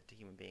and brings it to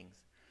human beings.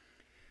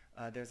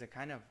 There's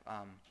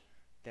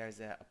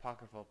a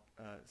apocryphal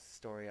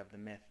story of the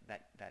myth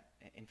that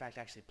in fact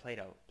actually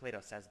Plato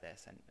says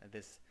this, and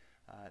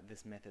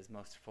this myth is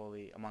most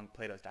fully, among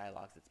Plato's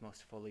dialogues, it's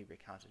most fully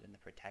recounted in the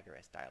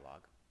Protagoras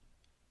dialogue.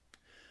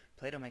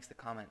 Plato makes the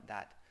comment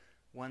that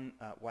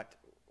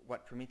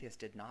what Prometheus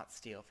did not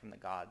steal from the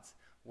gods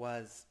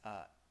was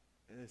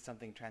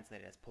something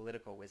translated as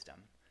political wisdom,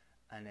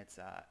 and it's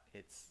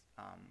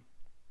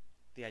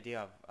the idea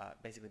of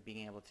basically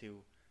being able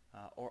to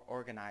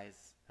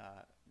organize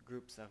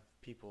groups of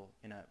people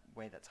in a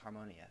way that's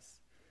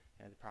harmonious,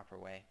 in the proper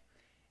way.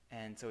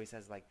 And so he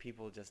says, like,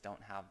 people just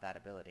don't have that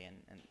ability,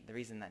 and the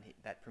reason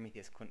that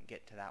Prometheus couldn't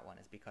get to that one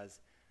is because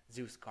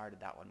Zeus guarded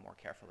that one more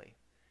carefully.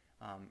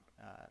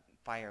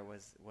 Fire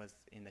was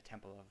in the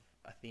temple of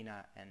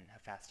Athena and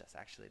Hephaestus,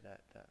 actually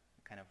the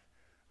kind of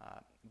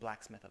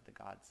blacksmith of the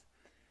gods.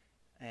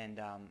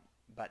 And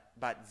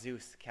but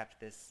Zeus kept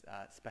this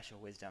special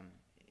wisdom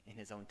in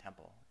his own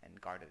temple and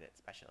guarded it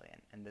specially,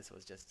 and this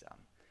was just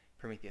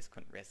Prometheus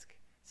couldn't risk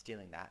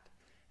stealing that.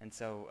 And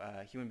so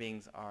human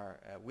beings are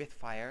with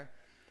fire,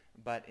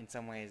 but in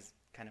some ways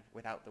kind of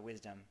without the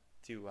wisdom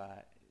to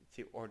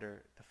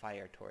order the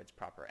fire towards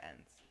proper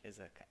ends is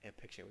a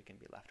picture we can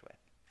be left with.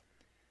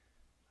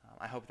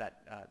 I hope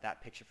that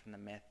that picture from the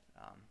myth,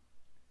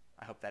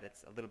 I hope that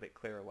it's a little bit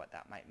clearer what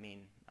that might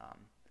mean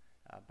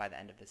by the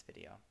end of this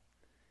video.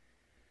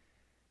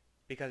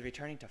 Because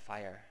returning to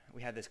fire,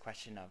 we have this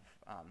question of,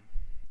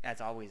 as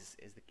always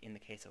is in the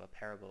case of a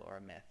parable or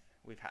a myth,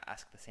 we've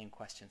asked the same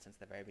question since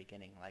the very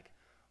beginning, like,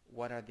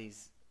 what are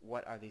these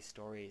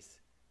stories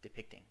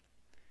depicting?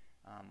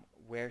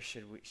 Where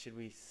should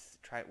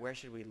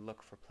we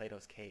look for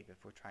Plato's cave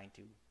if we're trying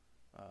to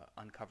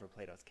uncover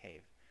Plato's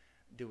cave?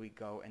 Do we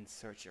go and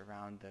search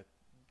around the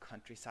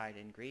countryside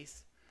in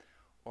Greece,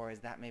 or is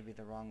that maybe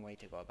the wrong way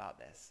to go about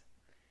this?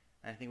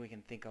 And I think we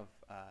can think of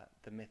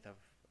the myth of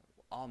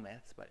all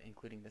myths, but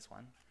including this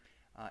one,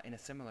 in a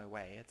similar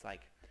way. It's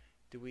like,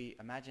 do we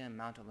imagine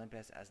Mount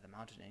Olympus as the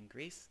mountain in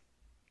Greece,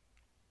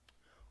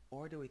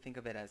 or do we think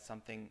of it as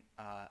something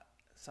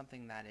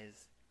that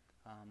is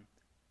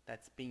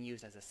that's being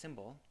used as a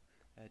symbol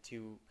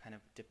to kind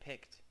of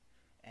depict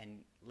and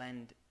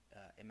lend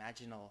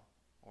imaginal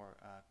or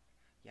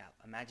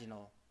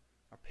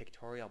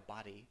pictorial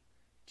body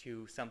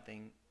to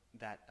something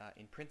that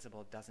in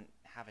principle doesn't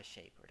have a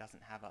shape or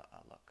doesn't have a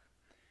look?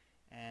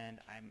 And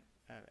I'm,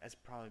 as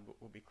probably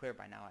will be clear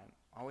by now, I'm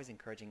always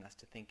encouraging us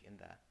to think in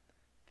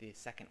the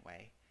second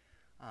way,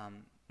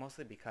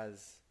 mostly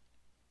because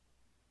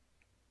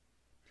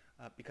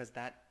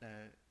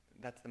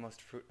that's the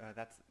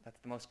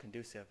most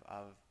conducive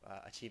of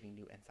achieving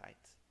new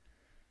insights.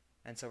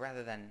 And so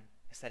rather than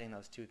setting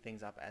those two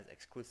things up as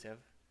exclusive,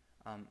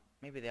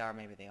 maybe they are,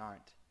 maybe they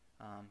aren't.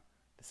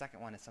 The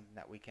second one is something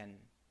that we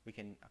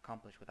can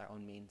accomplish with our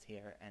own means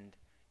here, and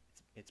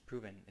it's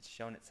proven, it's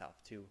shown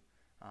itself to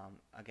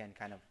again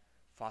kind of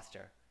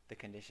foster the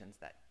conditions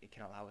that it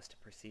can allow us to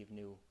perceive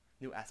new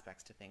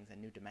aspects to things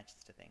and new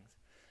dimensions to things.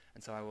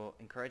 And so I will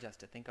encourage us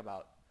to think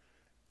about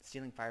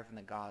stealing fire from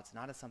the gods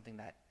not as something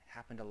that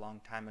happened a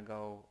long time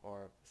ago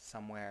or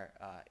somewhere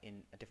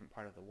in a different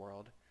part of the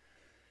world,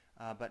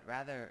 but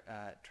rather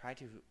try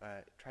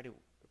to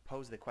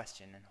pose the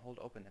question and hold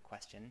open the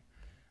question,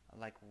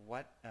 like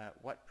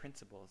what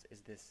principles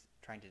is this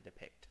trying to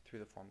depict through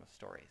the form of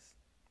stories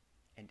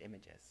and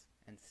images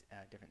and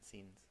different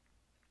scenes.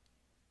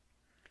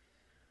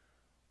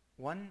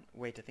 One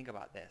way to think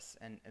about this,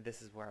 and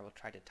this is where I will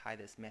try to tie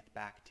this myth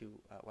back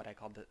to what I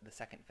call the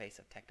second phase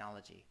of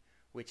technology,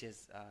 which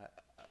is,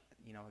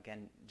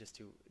 again, just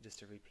to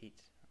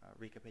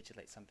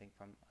recapitulate something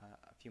from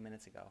a few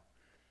minutes ago,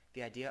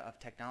 the idea of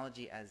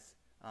technology as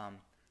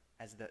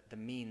the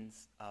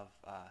means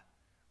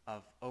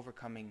of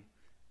overcoming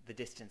the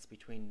distance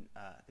between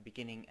the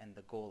beginning and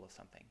the goal of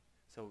something.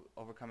 So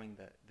overcoming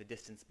the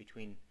distance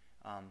between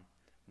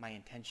my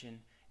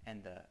intention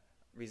and the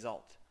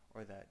result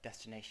or the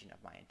destination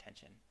of my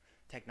intention.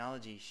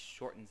 Technology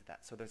shortens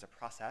that. So there's a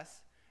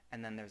process,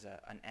 and then there's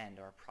an end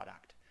or a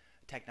product.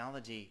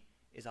 Technology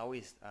is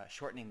always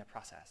shortening the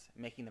process,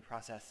 making the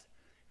process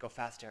go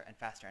faster and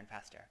faster and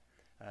faster.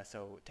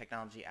 So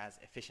technology as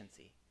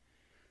efficiency.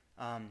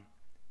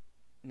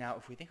 Now,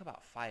 if we think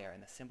about fire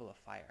and the symbol of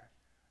fire,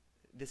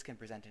 this can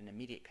present an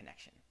immediate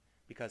connection,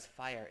 because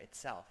fire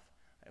itself,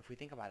 if we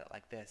think about it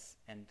like this,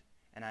 and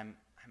I'm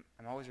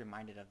always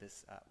reminded of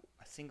this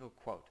a single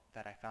quote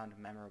that I found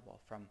memorable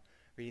from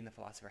reading the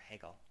philosopher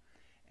Hegel,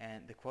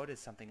 and the quote is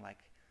something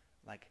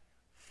like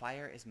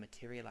fire is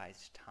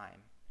materialized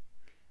time.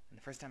 And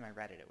the first time I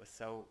read it, it was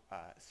so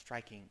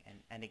striking and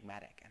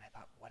enigmatic, and I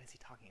thought, what is he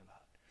talking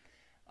about?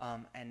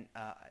 And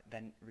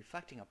then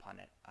reflecting upon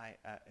it,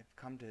 I've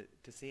come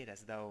to see it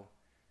as though,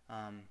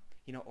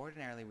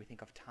 ordinarily we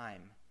think of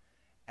time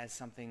as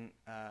something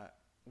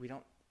we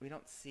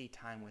don't see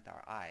time with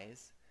our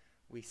eyes.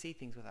 We see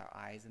things with our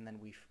eyes, and then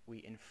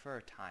we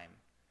infer time.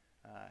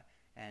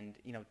 And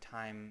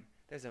time.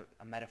 There's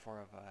a metaphor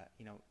of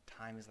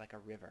time is like a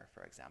river,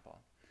 for example.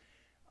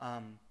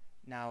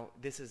 Now,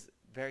 this is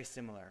very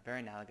similar, very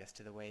analogous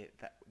to the way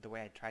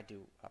I tried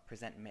to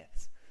present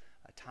myths.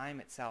 Time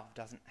itself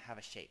doesn't have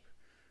a shape,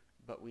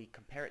 but we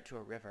compare it to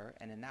a river,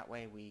 and in that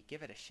way we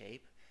give it a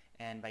shape,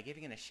 and by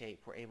giving it a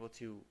shape, we're able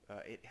to,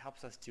 it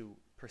helps us to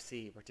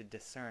perceive or to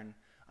discern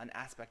an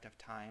aspect of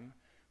time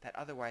that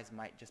otherwise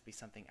might just be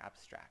something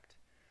abstract.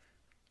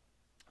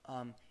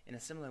 In a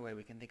similar way,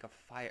 we can think of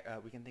fire.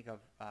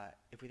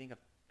 If we think of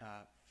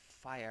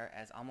fire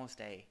as almost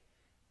a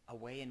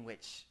way in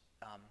which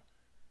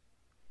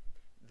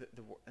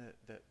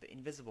the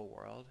invisible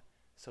world,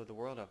 so the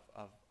world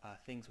of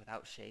things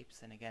without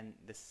shapes, and again,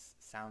 this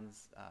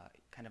sounds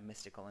kind of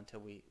mystical until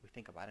we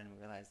think about it and we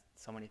realize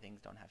so many things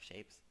don't have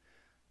shapes.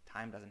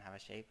 Time doesn't have a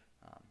shape.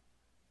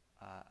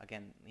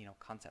 Again,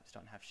 concepts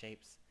don't have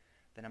shapes.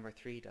 The number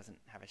 3 doesn't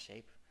have a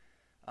shape.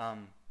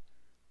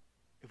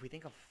 If we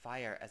think of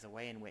fire as a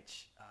way in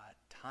which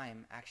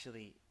time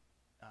actually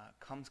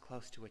comes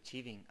close to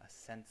achieving a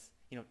sense,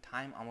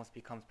 time almost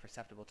becomes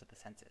perceptible to the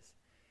senses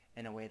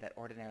in a way that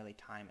ordinarily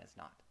time is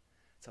not.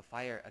 So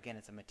fire, again,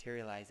 is a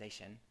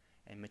materialization,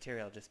 and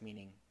material just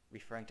meaning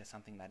referring to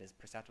something that is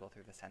perceptible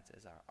through the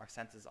senses. Our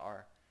senses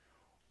are,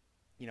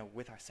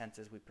 with our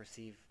senses we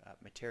perceive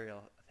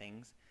material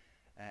things,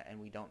 and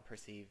we don't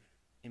perceive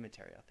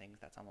immaterial things.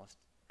 That's almost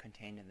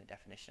contained in the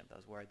definition of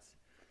those words.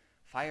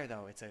 Fire,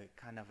 though, it's a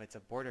kind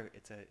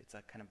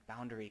of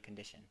boundary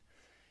condition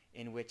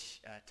in which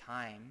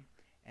time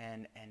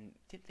and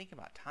to think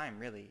about time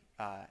really,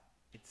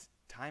 it's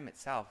time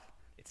itself.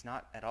 It's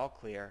not at all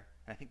clear,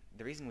 and I think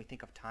the reason we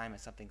think of time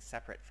as something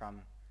separate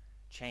from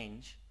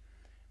change,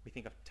 we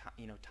think of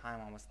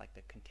time almost like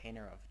the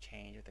container of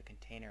change or the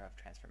container of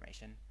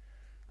transformation.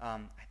 I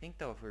think,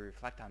 though, if we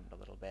reflect on it a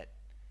little bit,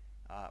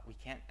 we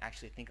can't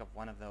actually think of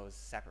one of those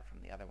separate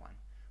from the other one.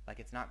 Like,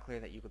 it's not clear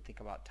that you could think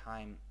about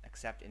time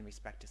except in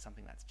respect to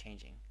something that's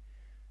changing.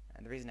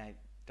 And the reason I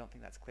don't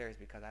think that's clear is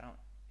because I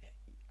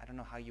don't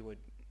know how you would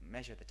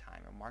measure the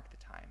time or mark the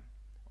time,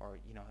 or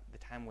the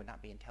time would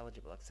not be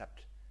intelligible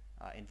except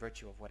in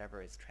virtue of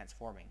whatever is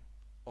transforming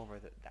over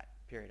that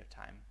period of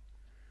time.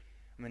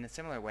 I mean, in a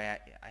similar way,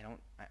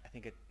 I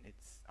think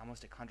it's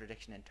almost a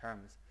contradiction in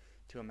terms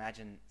to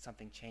imagine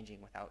something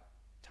changing without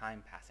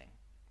time passing.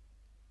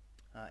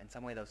 In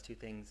some way, those two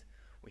things,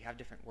 we have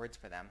different words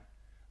for them.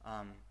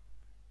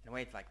 In a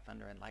way, it's like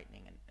thunder and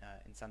lightning, and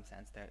in some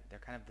sense, they're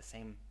kind of the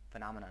same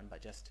phenomenon,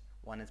 but just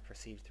one is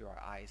perceived through our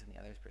eyes and the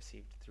other is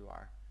perceived through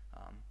our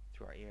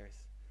ears.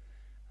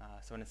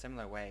 So in a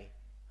similar way,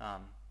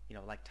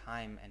 like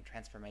time and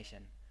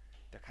transformation,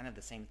 they're kind of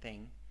the same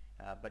thing,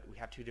 but we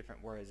have two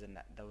different words, and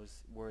that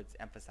those words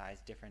emphasize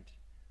different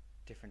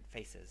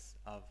faces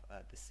of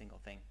this single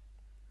thing.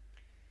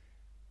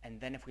 And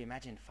then if we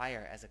imagine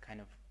fire as a kind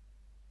of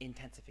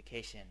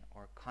intensification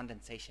or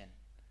condensation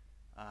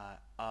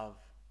of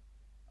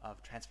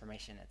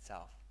transformation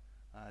itself,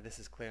 this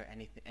is clear.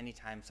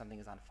 Anytime something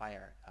is on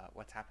fire,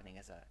 what's happening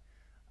is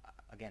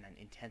again an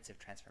intensive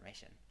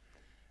transformation.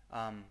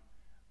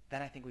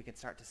 Then I think we can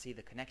start to see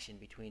the connection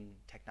between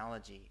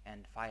technology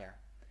and fire,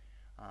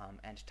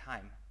 and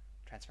time,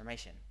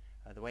 transformation.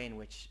 The way in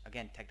which,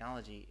 again,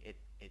 technology,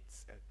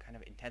 it's a kind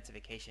of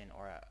intensification,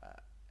 or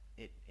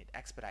it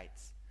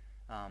expedites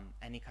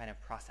any kind of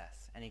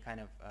process, any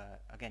kind of,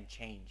 again,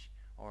 change,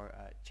 or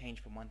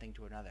change from one thing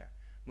to another,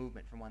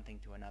 movement from one thing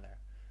to another.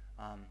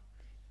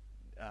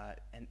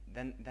 And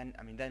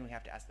then we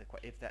have to ask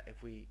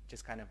if we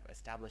just kind of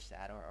establish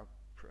that or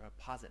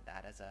posit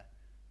that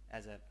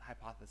as a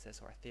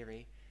hypothesis or a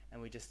theory,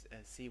 and we just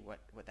see what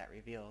that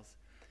reveals,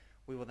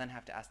 we will then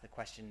have to ask the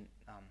question,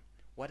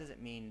 what does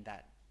it mean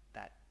that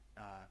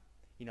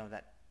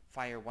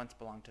fire once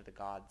belonged to the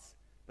gods,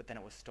 but then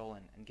it was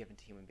stolen and given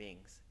to human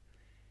beings?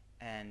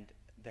 And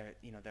there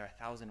are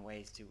 1,000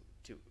 ways to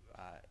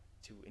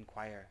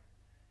inquire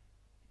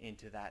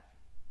into that,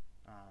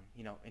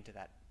 into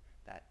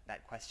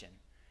that question.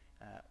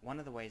 One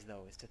of the ways,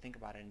 though, is to think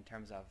about it in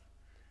terms of,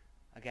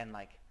 again,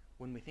 like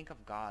when we think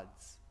of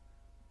gods,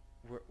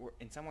 we're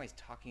in some ways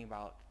talking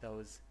about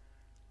those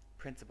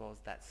principles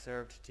that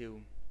served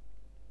to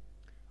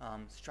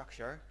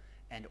structure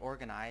and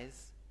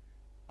organize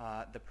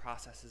the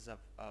processes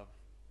of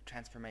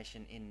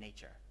transformation in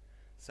nature.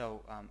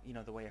 So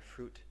the way a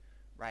fruit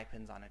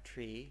ripens on a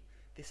tree,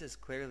 this is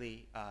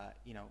clearly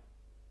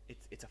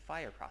it's a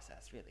fire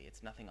process, really.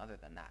 It's nothing other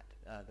than that.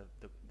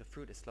 The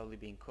fruit is slowly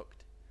being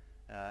cooked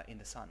in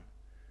the sun.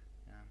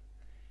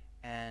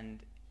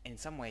 And in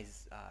some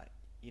ways,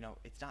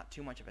 it's not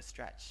too much of a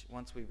stretch.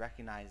 Once we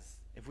recognize,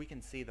 if we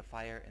can see the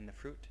fire in the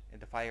fruit,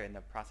 the fire in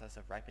the process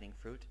of ripening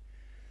fruit,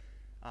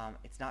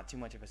 it's not too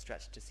much of a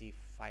stretch to see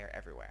fire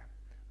everywhere.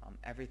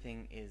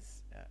 Everything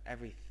is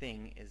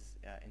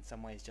in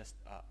some ways just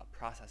a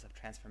process of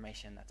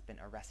transformation that's been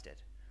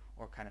arrested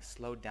or kind of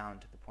slowed down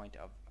to the point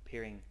of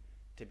appearing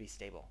to be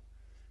stable.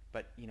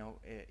 But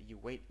you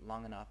wait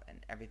long enough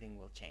and everything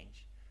will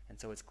change. And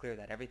so it's clear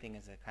that everything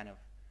is a kind of,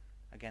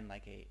 again,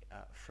 like a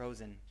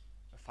frozen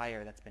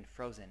fire that's been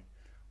frozen,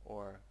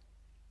 or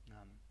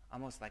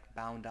almost like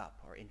bound up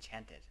or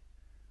enchanted,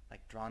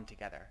 like drawn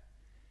together.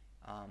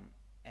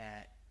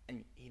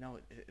 And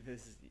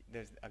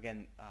there's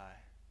again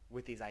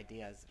with these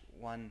ideas,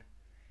 one,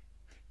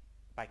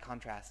 by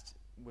contrast,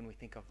 when we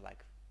think of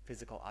like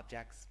physical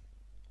objects,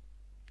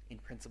 in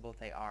principle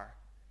they are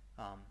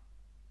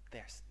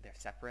they're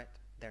separate.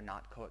 They're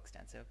not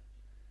coextensive.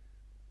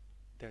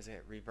 There's a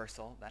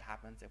reversal that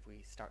happens if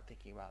we start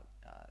thinking about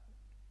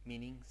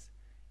meanings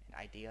and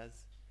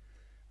ideas,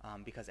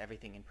 because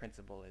everything in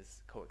principle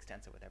is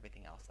coextensive with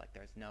everything else. Like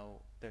there's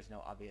no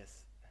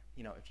obvious,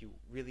 if you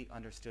really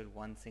understood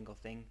one single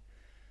thing,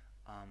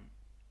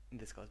 and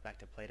this goes back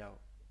to Plato,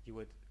 you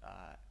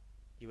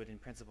would in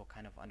principle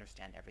kind of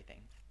understand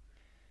everything.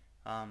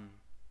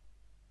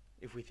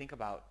 If we think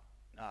about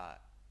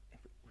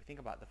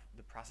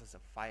the process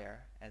of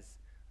fire as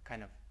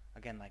kind of,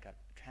 again, like a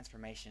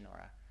transformation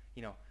or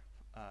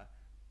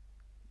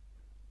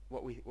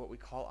what we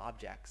call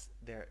objects,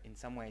 they're in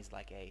some ways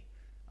like a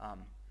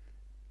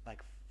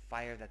like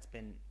fire that's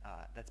been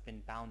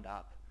bound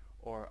up,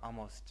 or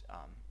almost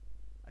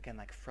again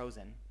like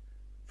frozen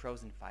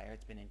fire.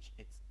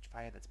 It's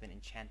fire that's been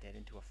enchanted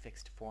into a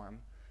fixed form,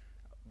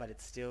 but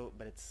it's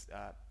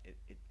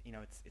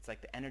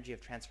like the energy of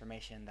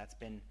transformation that's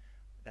been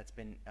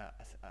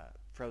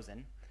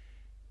frozen.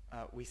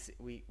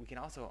 We can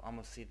also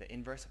almost see the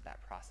inverse of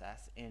that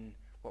process in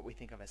what we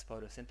think of as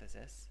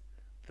photosynthesis.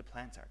 The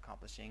plants are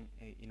accomplishing,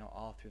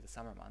 all through the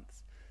summer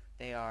months.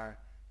 They are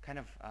kind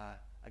of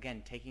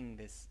again taking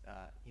this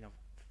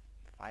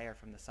fire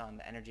from the sun,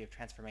 the energy of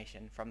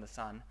transformation from the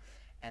sun,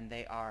 and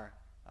they are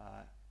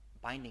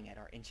binding it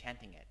or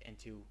enchanting it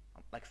into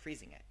like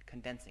freezing it,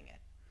 condensing it.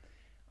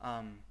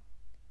 And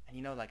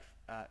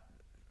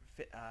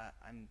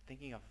I'm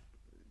thinking of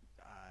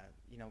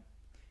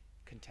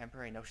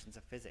contemporary notions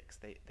of physics.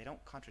 They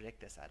don't contradict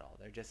this at all.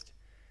 They're just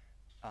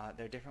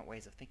they're different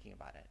ways of thinking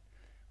about it.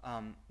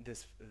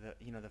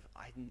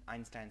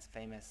 Einstein's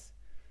famous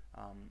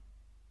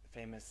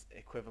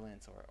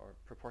equivalence or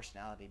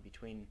proportionality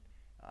between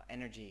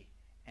energy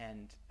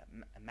and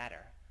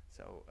matter.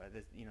 So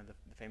the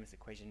famous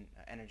equation,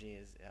 energy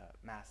is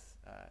mass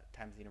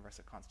times the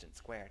universal constant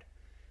squared.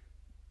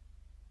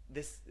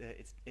 It's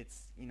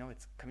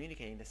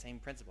communicating the same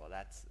principle.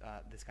 That's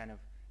this kind of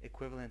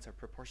equivalence or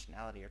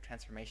proportionality or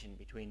transformation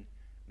between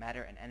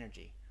matter and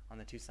energy on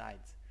the two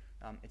sides.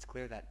 It's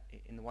clear that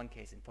in the one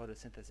case, in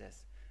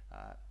photosynthesis,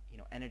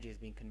 energy is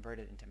being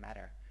converted into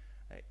matter.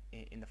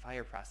 In the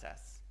fire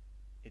process,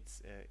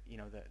 it's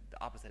the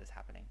opposite is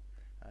happening.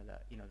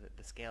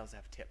 The scales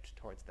have tipped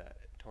towards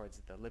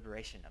the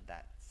liberation of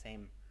that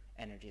same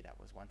energy that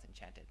was once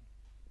enchanted.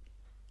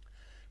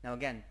 Now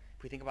again,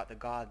 if we think about the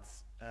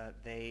gods,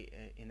 they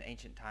in the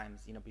ancient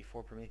times,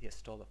 before Prometheus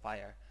stole the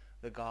fire,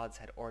 the gods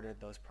had ordered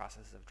those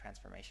processes of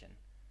transformation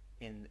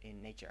in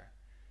nature.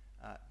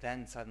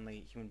 Then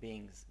suddenly human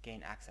beings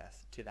gain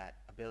access to that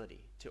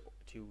ability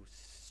to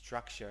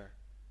structure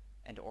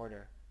and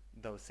order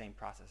those same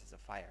processes of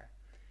fire.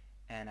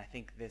 And I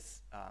think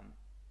this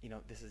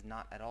this is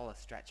not at all a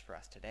stretch for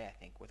us today, I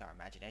think, with our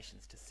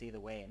imaginations, to see the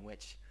way in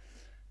which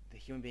the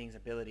human being's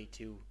ability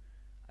to,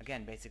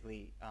 again,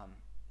 basically,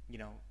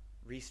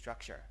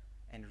 restructure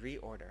and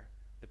reorder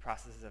the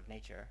processes of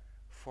nature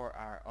for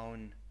our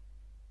own,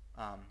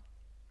 I'm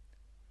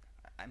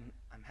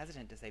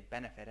hesitant to say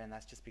benefit, and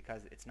that's just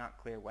because it's not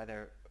clear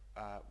whether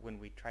when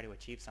we try to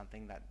achieve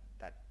something that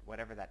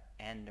whatever that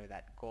end or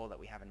that goal that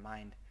we have in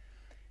mind,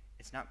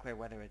 it's not clear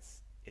whether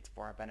it's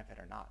for our benefit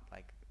or not.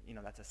 Like,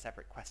 that's a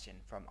separate question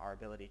from our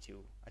ability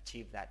to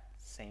achieve that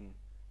same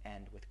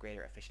end with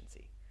greater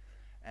efficiency.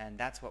 And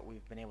that's what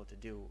we've been able to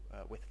do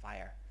with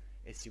fire,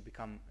 is to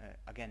become,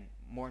 again,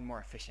 more and more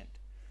efficient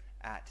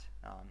at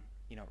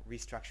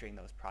restructuring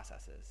those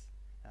processes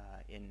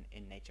in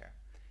nature,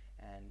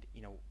 and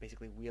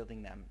basically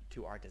wielding them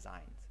to our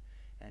designs.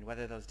 And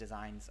whether those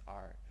designs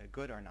are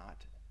good or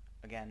not,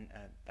 again,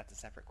 that's a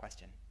separate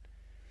question.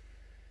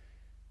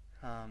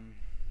 And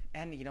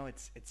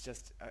it's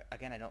just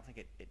again, I don't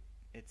think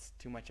it's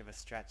too much of a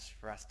stretch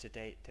for us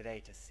today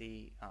to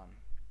see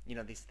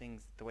these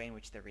things, the way in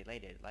which they're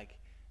related. Like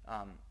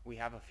we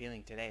have a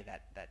feeling today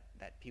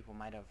that people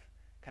might have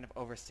kind of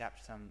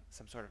overstepped some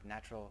sort of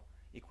natural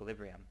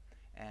equilibrium,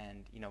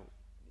 and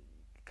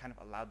kind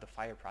of allowed the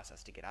fire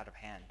process to get out of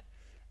hand,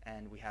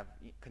 and we have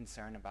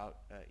concern about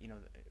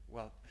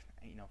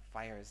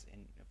fires in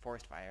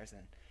forest fires,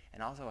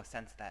 and also a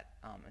sense that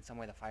in some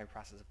way the fire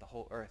process of the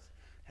whole Earth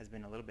has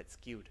been a little bit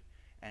skewed,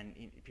 and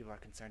people are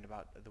concerned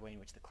about the way in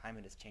which the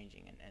climate is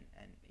changing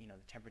and the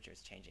temperature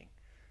is changing.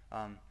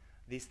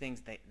 These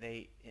things,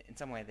 they in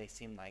some way they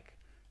seem like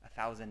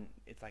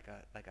it's like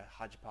a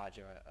hodgepodge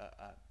or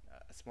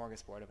a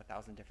smorgasbord of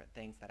 1,000 different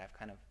things that I've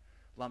kind of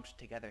lumped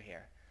together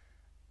here.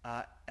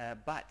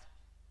 But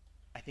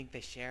I think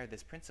they share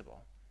this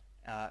principle,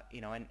 and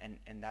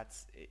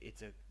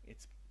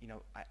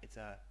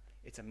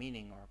it's a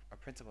meaning or a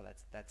principle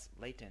that's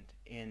latent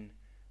in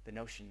the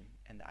notion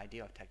and the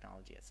idea of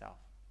technology itself.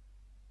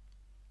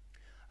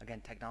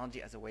 Again,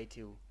 technology as a way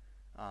to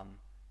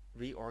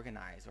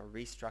reorganize or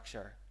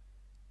restructure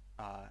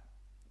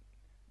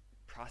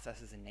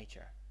processes in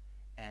nature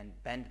and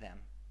bend them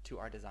to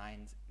our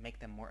designs, make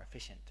them more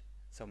efficient,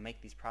 so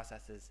make these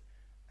processes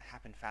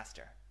happen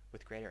faster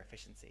with greater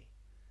efficiency.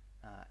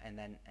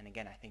 And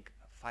again, I think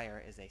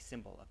fire is a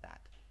symbol of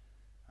that.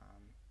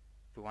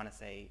 If we want to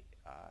say,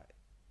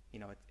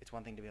 it's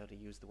one thing to be able to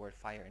use the word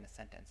fire in a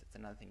sentence. It's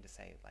another thing to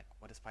say, like,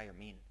 what does fire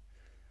mean?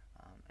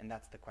 And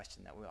that's the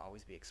question that we'll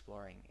always be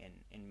exploring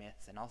in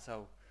myths. And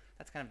also,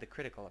 that's kind of the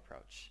critical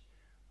approach.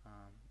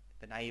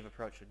 The naive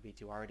approach would be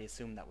to already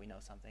assume that we know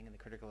something, and the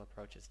critical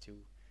approach is to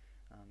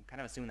kind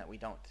of assume that we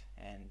don't,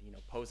 and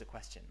pose a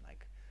question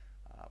like,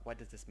 what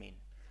does this mean?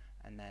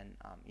 And then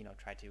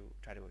try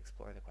to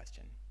explore the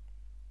question.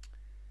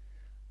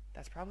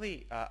 That's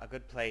probably a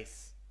good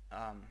place.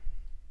 I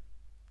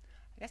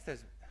guess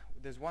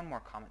there's one more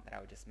comment that I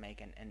would just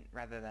make, and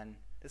rather than,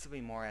 this will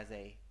be more as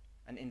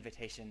an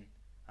invitation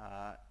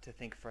to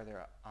think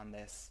further on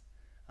this.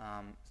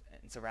 And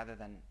so rather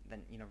than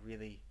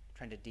really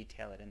trying to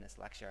detail it in this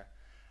lecture,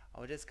 I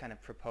would just kind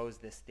of propose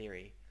this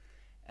theory,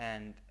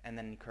 and then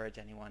encourage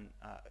anyone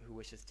who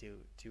wishes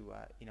to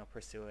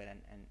pursue it,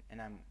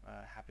 and I'm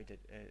happy to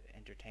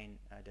entertain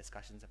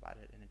discussions about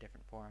it in a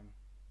different forum.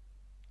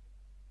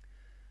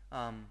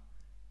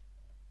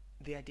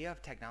 The idea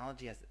of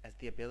technology as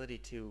the ability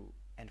to,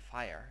 and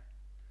fire,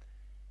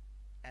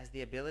 as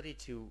the ability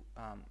to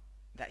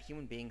that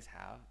human beings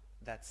have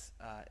that's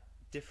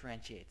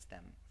differentiates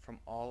them from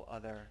all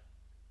other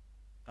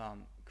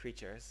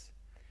creatures,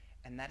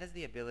 and that is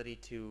the ability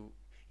to,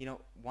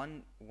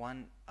 one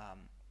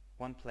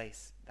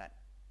place that,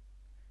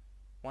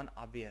 one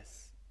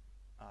obvious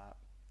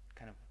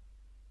kind of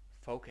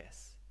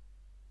focus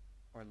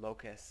or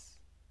locus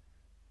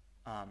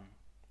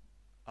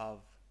of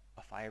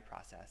a fire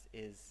process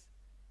is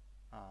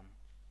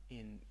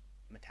in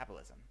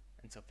metabolism,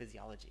 and so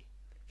physiology.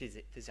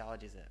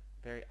 Physiology is a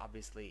very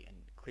obviously and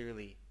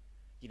clearly,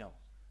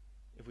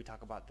 if we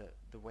talk about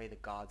the way the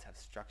gods have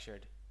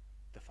structured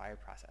the fire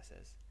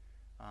processes,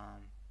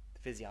 the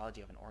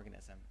physiology of an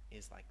organism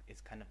is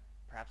kind of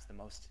perhaps the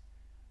most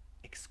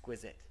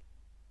exquisite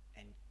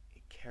and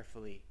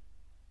carefully,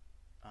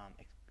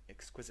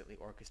 exquisitely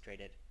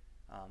orchestrated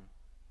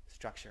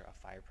structure of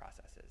fire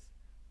processes.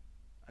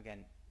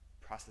 Again,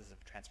 process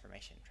of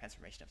transformation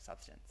of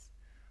substance.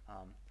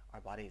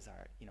 Our bodies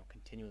are,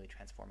 continually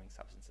transforming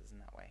substances in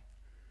that way.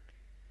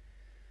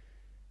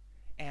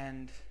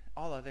 And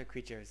all other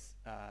creatures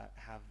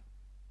have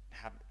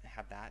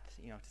that,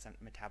 to some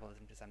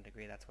metabolism to some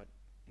degree. That's what,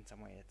 in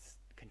some way, it's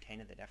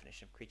contained in the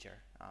definition of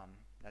creature.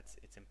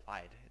 It's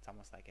implied. It's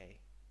almost like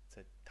it's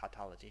a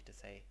tautology to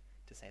say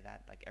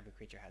that, like every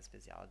creature has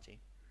physiology.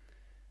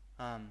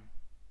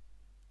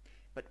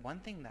 But one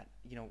thing that,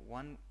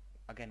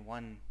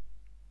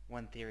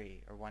 one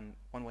theory or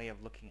one way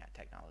of looking at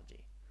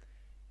technology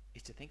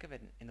is to think of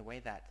it in the way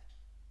that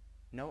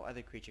no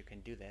other creature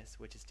can do this,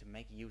 which is to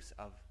make use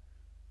of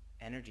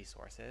energy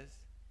sources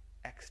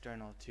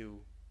external to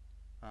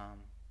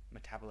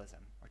metabolism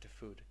or to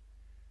food.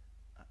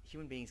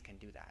 Human beings can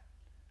do that.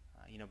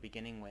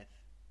 Beginning with,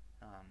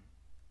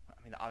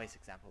 the obvious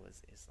example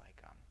is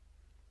like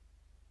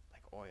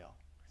oil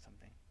or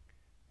something,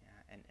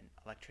 and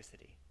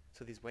electricity.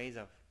 So these ways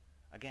of,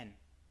 again,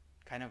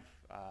 kind of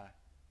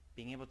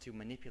being able to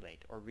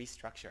manipulate or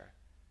restructure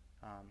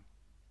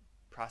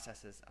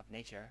processes of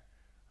nature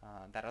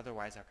that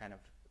otherwise are kind of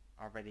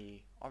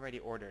already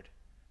ordered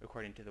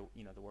according to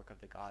the work of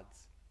the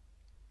gods.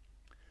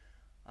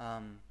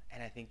 And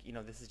I think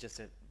this is just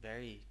a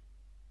very,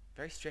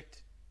 very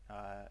strict.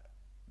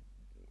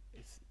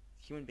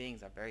 Human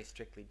beings are very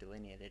strictly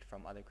delineated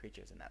from other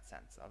creatures in that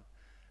sense of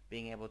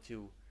being able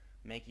to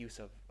make use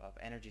of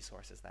energy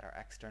sources that are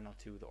external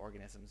to the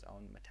organism's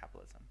own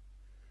metabolism.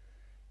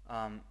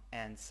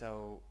 And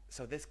so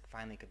this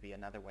finally could be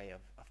another way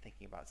of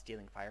thinking about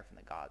stealing fire from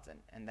the gods.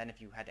 And then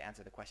if you had to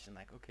answer the question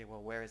like, okay,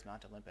 well, where is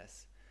Mount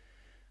Olympus?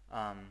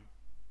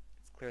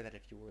 It's clear that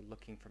if you were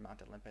looking for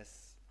Mount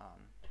Olympus,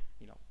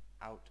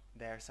 out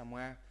there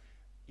somewhere,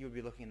 you would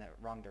be looking in the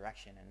wrong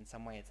direction. And in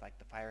some way, it's like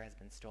the fire has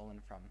been stolen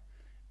from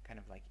kind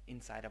of like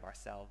inside of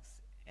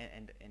ourselves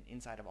and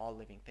inside of all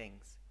living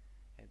things.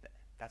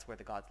 that's where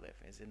the gods live,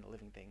 is in the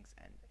living things,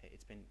 and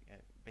it's been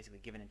basically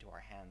given into our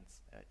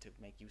hands to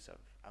make use of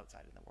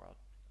outside in the world.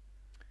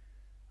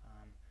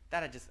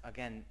 That I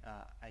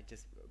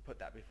just put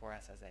that before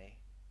us as an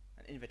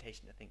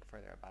invitation to think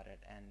further about it,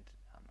 and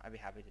I'd be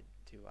happy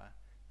to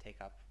take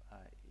up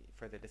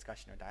further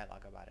discussion or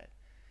dialogue about it.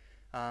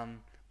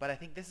 But I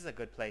think this is a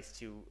good place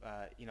to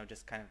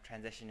just kind of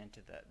transition into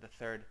the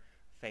third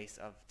face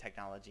of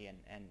technology,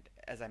 and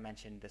as I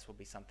mentioned, this will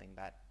be something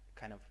that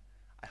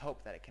I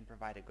hope that it can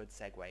provide a good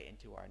segue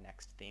into our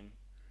next theme.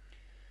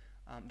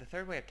 The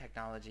third way of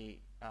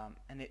technology,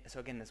 so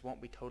again, this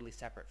won't be totally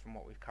separate from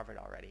what we've covered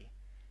already,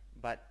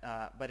 but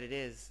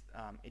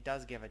it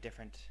does give a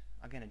different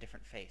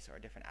face or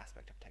a different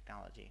aspect of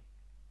technology.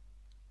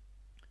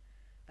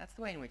 That's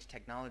the way in which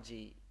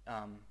technology,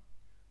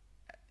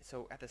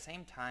 so at the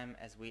same time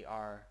as we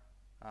are,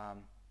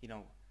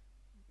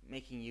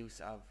 making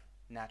use of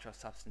natural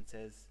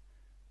substances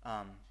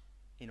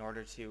in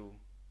order to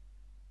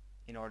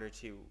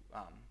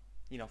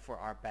for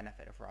our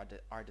benefit or for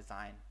our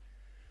design,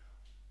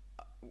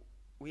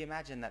 we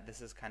imagine that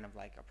this is kind of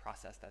like a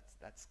process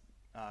that's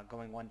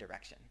going one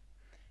direction,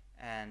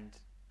 and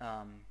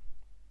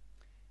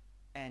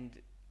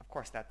of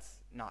course that's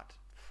not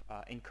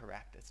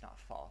incorrect. It's not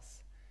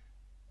false,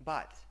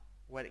 but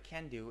what it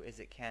can do is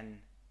it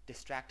can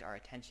distract our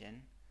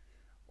attention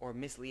or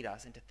mislead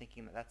us into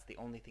thinking that that's the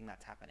only thing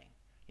that's happening.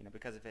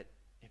 Because if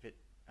it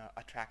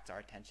attracts our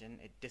attention,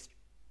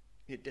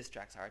 it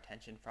distracts our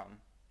attention from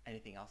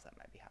anything else that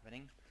might be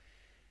happening.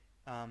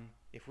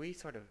 If we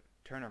sort of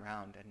turn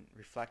around and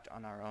reflect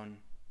on our own,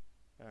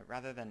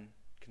 rather than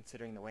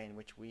considering the way in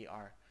which we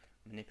are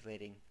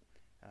manipulating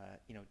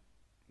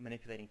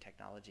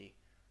technology,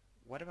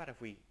 what about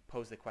if we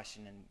pose the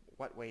question, in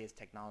what way is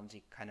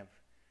technology kind of,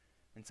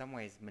 in some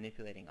ways,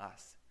 manipulating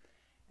us?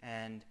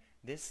 And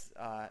this,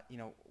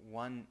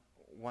 one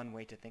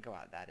way to think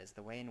about that is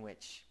the way in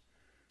which,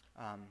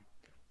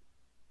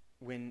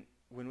 when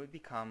we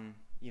become,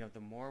 the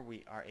more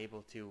we are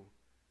able to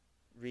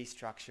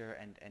restructure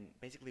and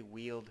basically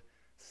wield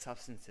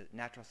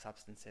natural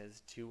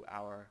substances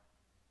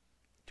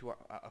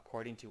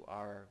according to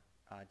our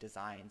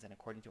designs and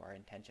according to our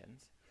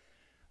intentions,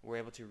 we're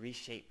able to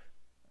reshape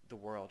the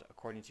world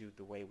according to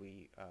the way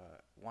we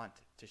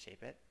want to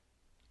shape it.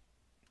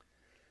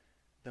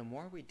 The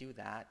more we do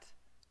that,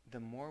 the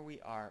more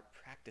we are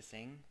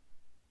practicing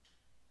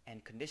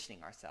and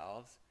conditioning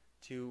ourselves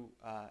to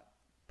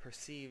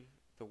perceive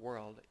the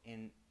world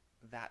in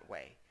that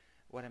way.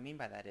 What I mean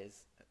by that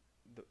is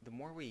the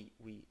more we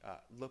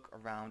look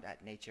around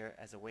at nature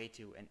as a way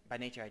to, and by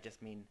nature I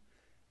just mean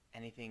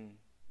anything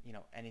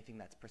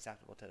that's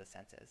perceptible to the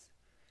senses.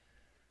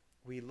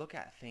 We look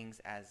at things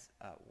as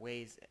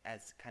ways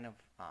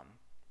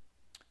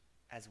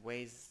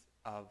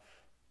of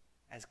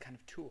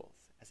tools,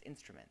 as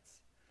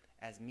instruments,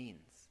 as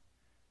means.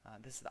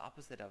 This is the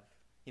opposite of,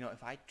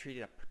 if I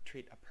treat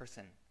a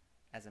person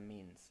as a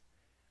means,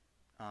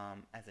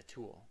 as a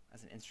tool,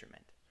 as an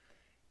instrument,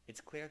 it's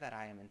clear that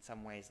I am in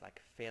some ways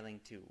like failing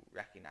to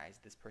recognize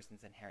this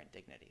person's inherent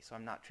dignity. So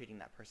I'm not treating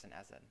that person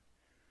as a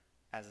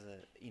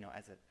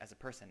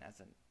person, as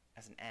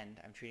an end.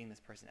 I'm treating this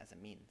person as a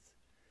means.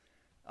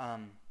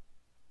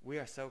 We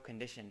are so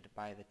conditioned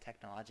by the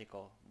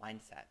technological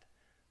mindset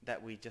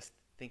that we just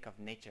think of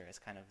nature as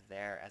kind of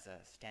there as a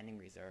standing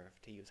reserve,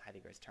 to use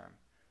Heidegger's term,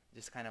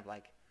 just kind of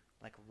like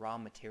raw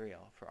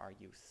material for our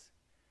use.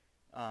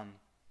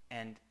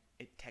 And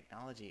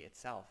technology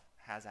itself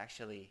has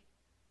actually,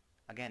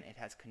 again, it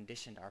has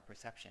conditioned our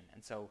perception.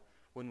 And so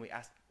when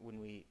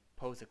we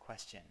pose a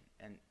question,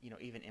 and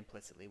even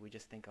implicitly, we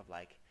just think of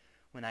like,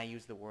 when I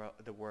use the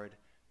word,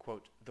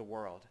 quote, the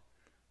world,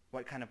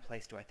 what kind of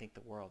place do I think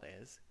the world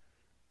is?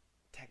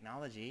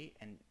 Technology,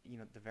 and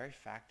the very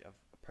fact of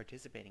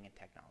participating in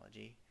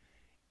technology,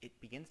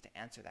 it begins to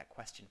answer that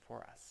question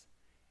for us,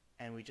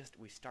 and we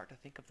start to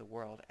think of the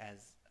world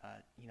as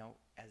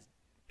as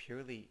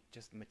purely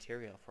just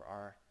material for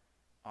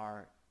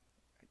our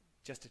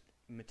just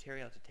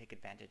material to take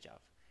advantage of,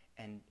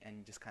 and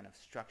just kind of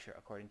structure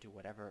according to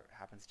whatever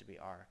happens to be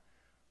our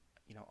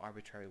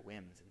arbitrary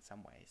whims in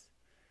some ways.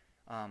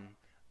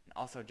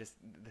 Also, just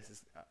this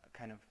is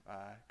kind of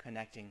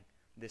connecting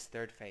this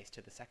third phase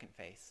to the second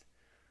phase,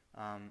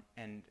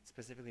 and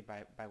specifically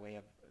by way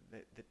of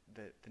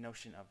the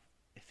notion of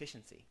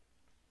efficiency.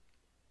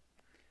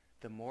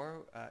 The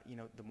more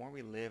the more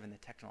we live in the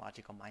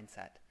technological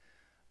mindset,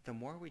 the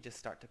more we just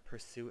start to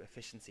pursue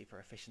efficiency for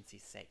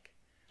efficiency's sake,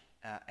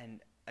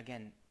 and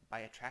again, by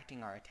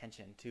attracting our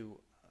attention to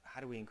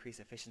how do we increase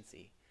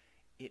efficiency,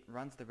 it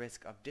runs the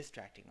risk of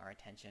distracting our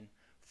attention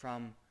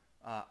from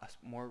a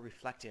more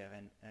reflective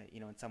and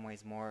in some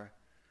ways more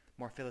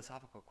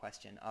philosophical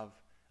question of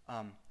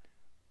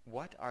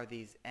what are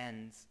these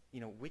ends?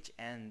 Which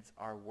ends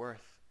are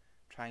worth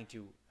trying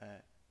to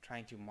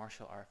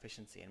marshal our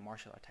efficiency and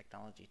marshal our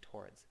technology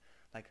towards?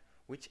 Like,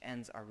 which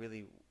ends are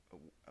really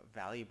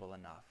valuable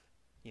enough,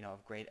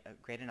 of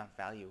great enough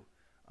value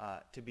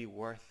to be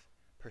worth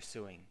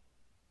pursuing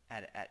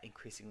at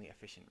increasingly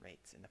efficient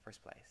rates in the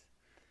first place?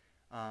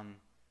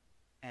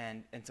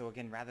 And so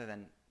again, rather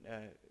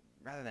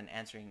than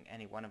answering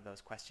any one of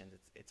those questions,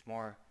 it's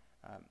more,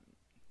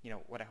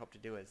 what I hope to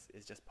do is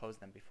just pose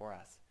them before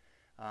us.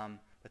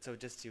 But so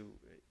just to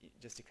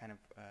kind of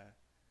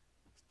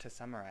to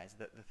summarize,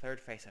 the third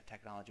phase of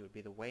technology would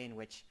be the way in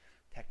which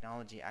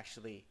technology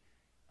actually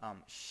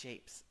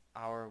shapes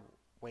our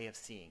way of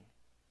seeing,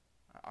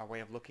 our way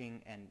of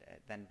looking, and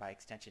then by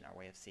extension our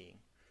way of seeing.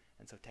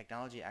 And so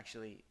technology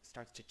actually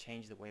starts to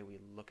change the way we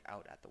look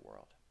out at the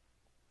world.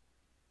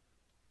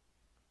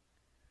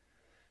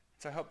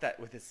 So I hope that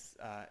with this,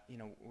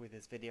 with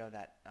this video,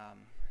 that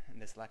in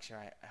this lecture,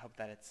 I hope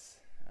that it's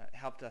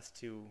helped us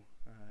to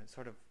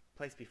sort of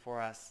place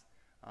before us,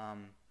 a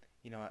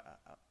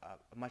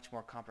much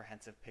more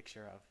comprehensive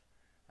picture of,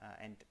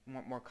 and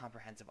more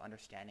comprehensive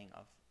understanding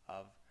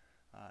of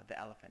the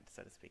elephant,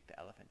 so to speak, the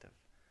elephant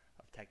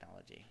of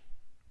technology.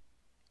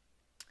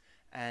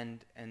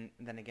 And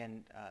then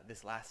again,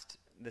 this last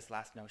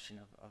notion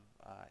of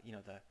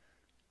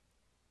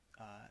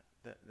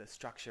the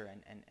structure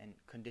and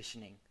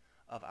conditioning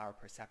of our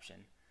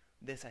perception.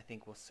 This, I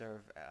think, will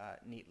serve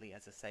neatly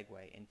as a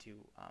segue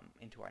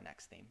into our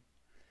next theme.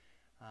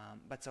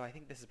 But so I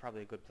think this is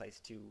probably a good place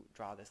to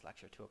draw this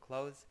lecture to a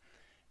close,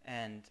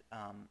 and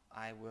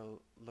I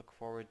will look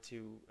forward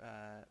to,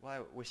 I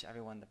wish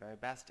everyone the very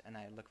best, and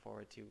I look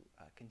forward to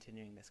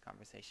continuing this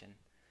conversation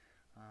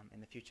in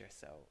the future.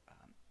 So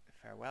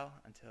farewell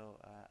until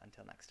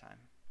next time.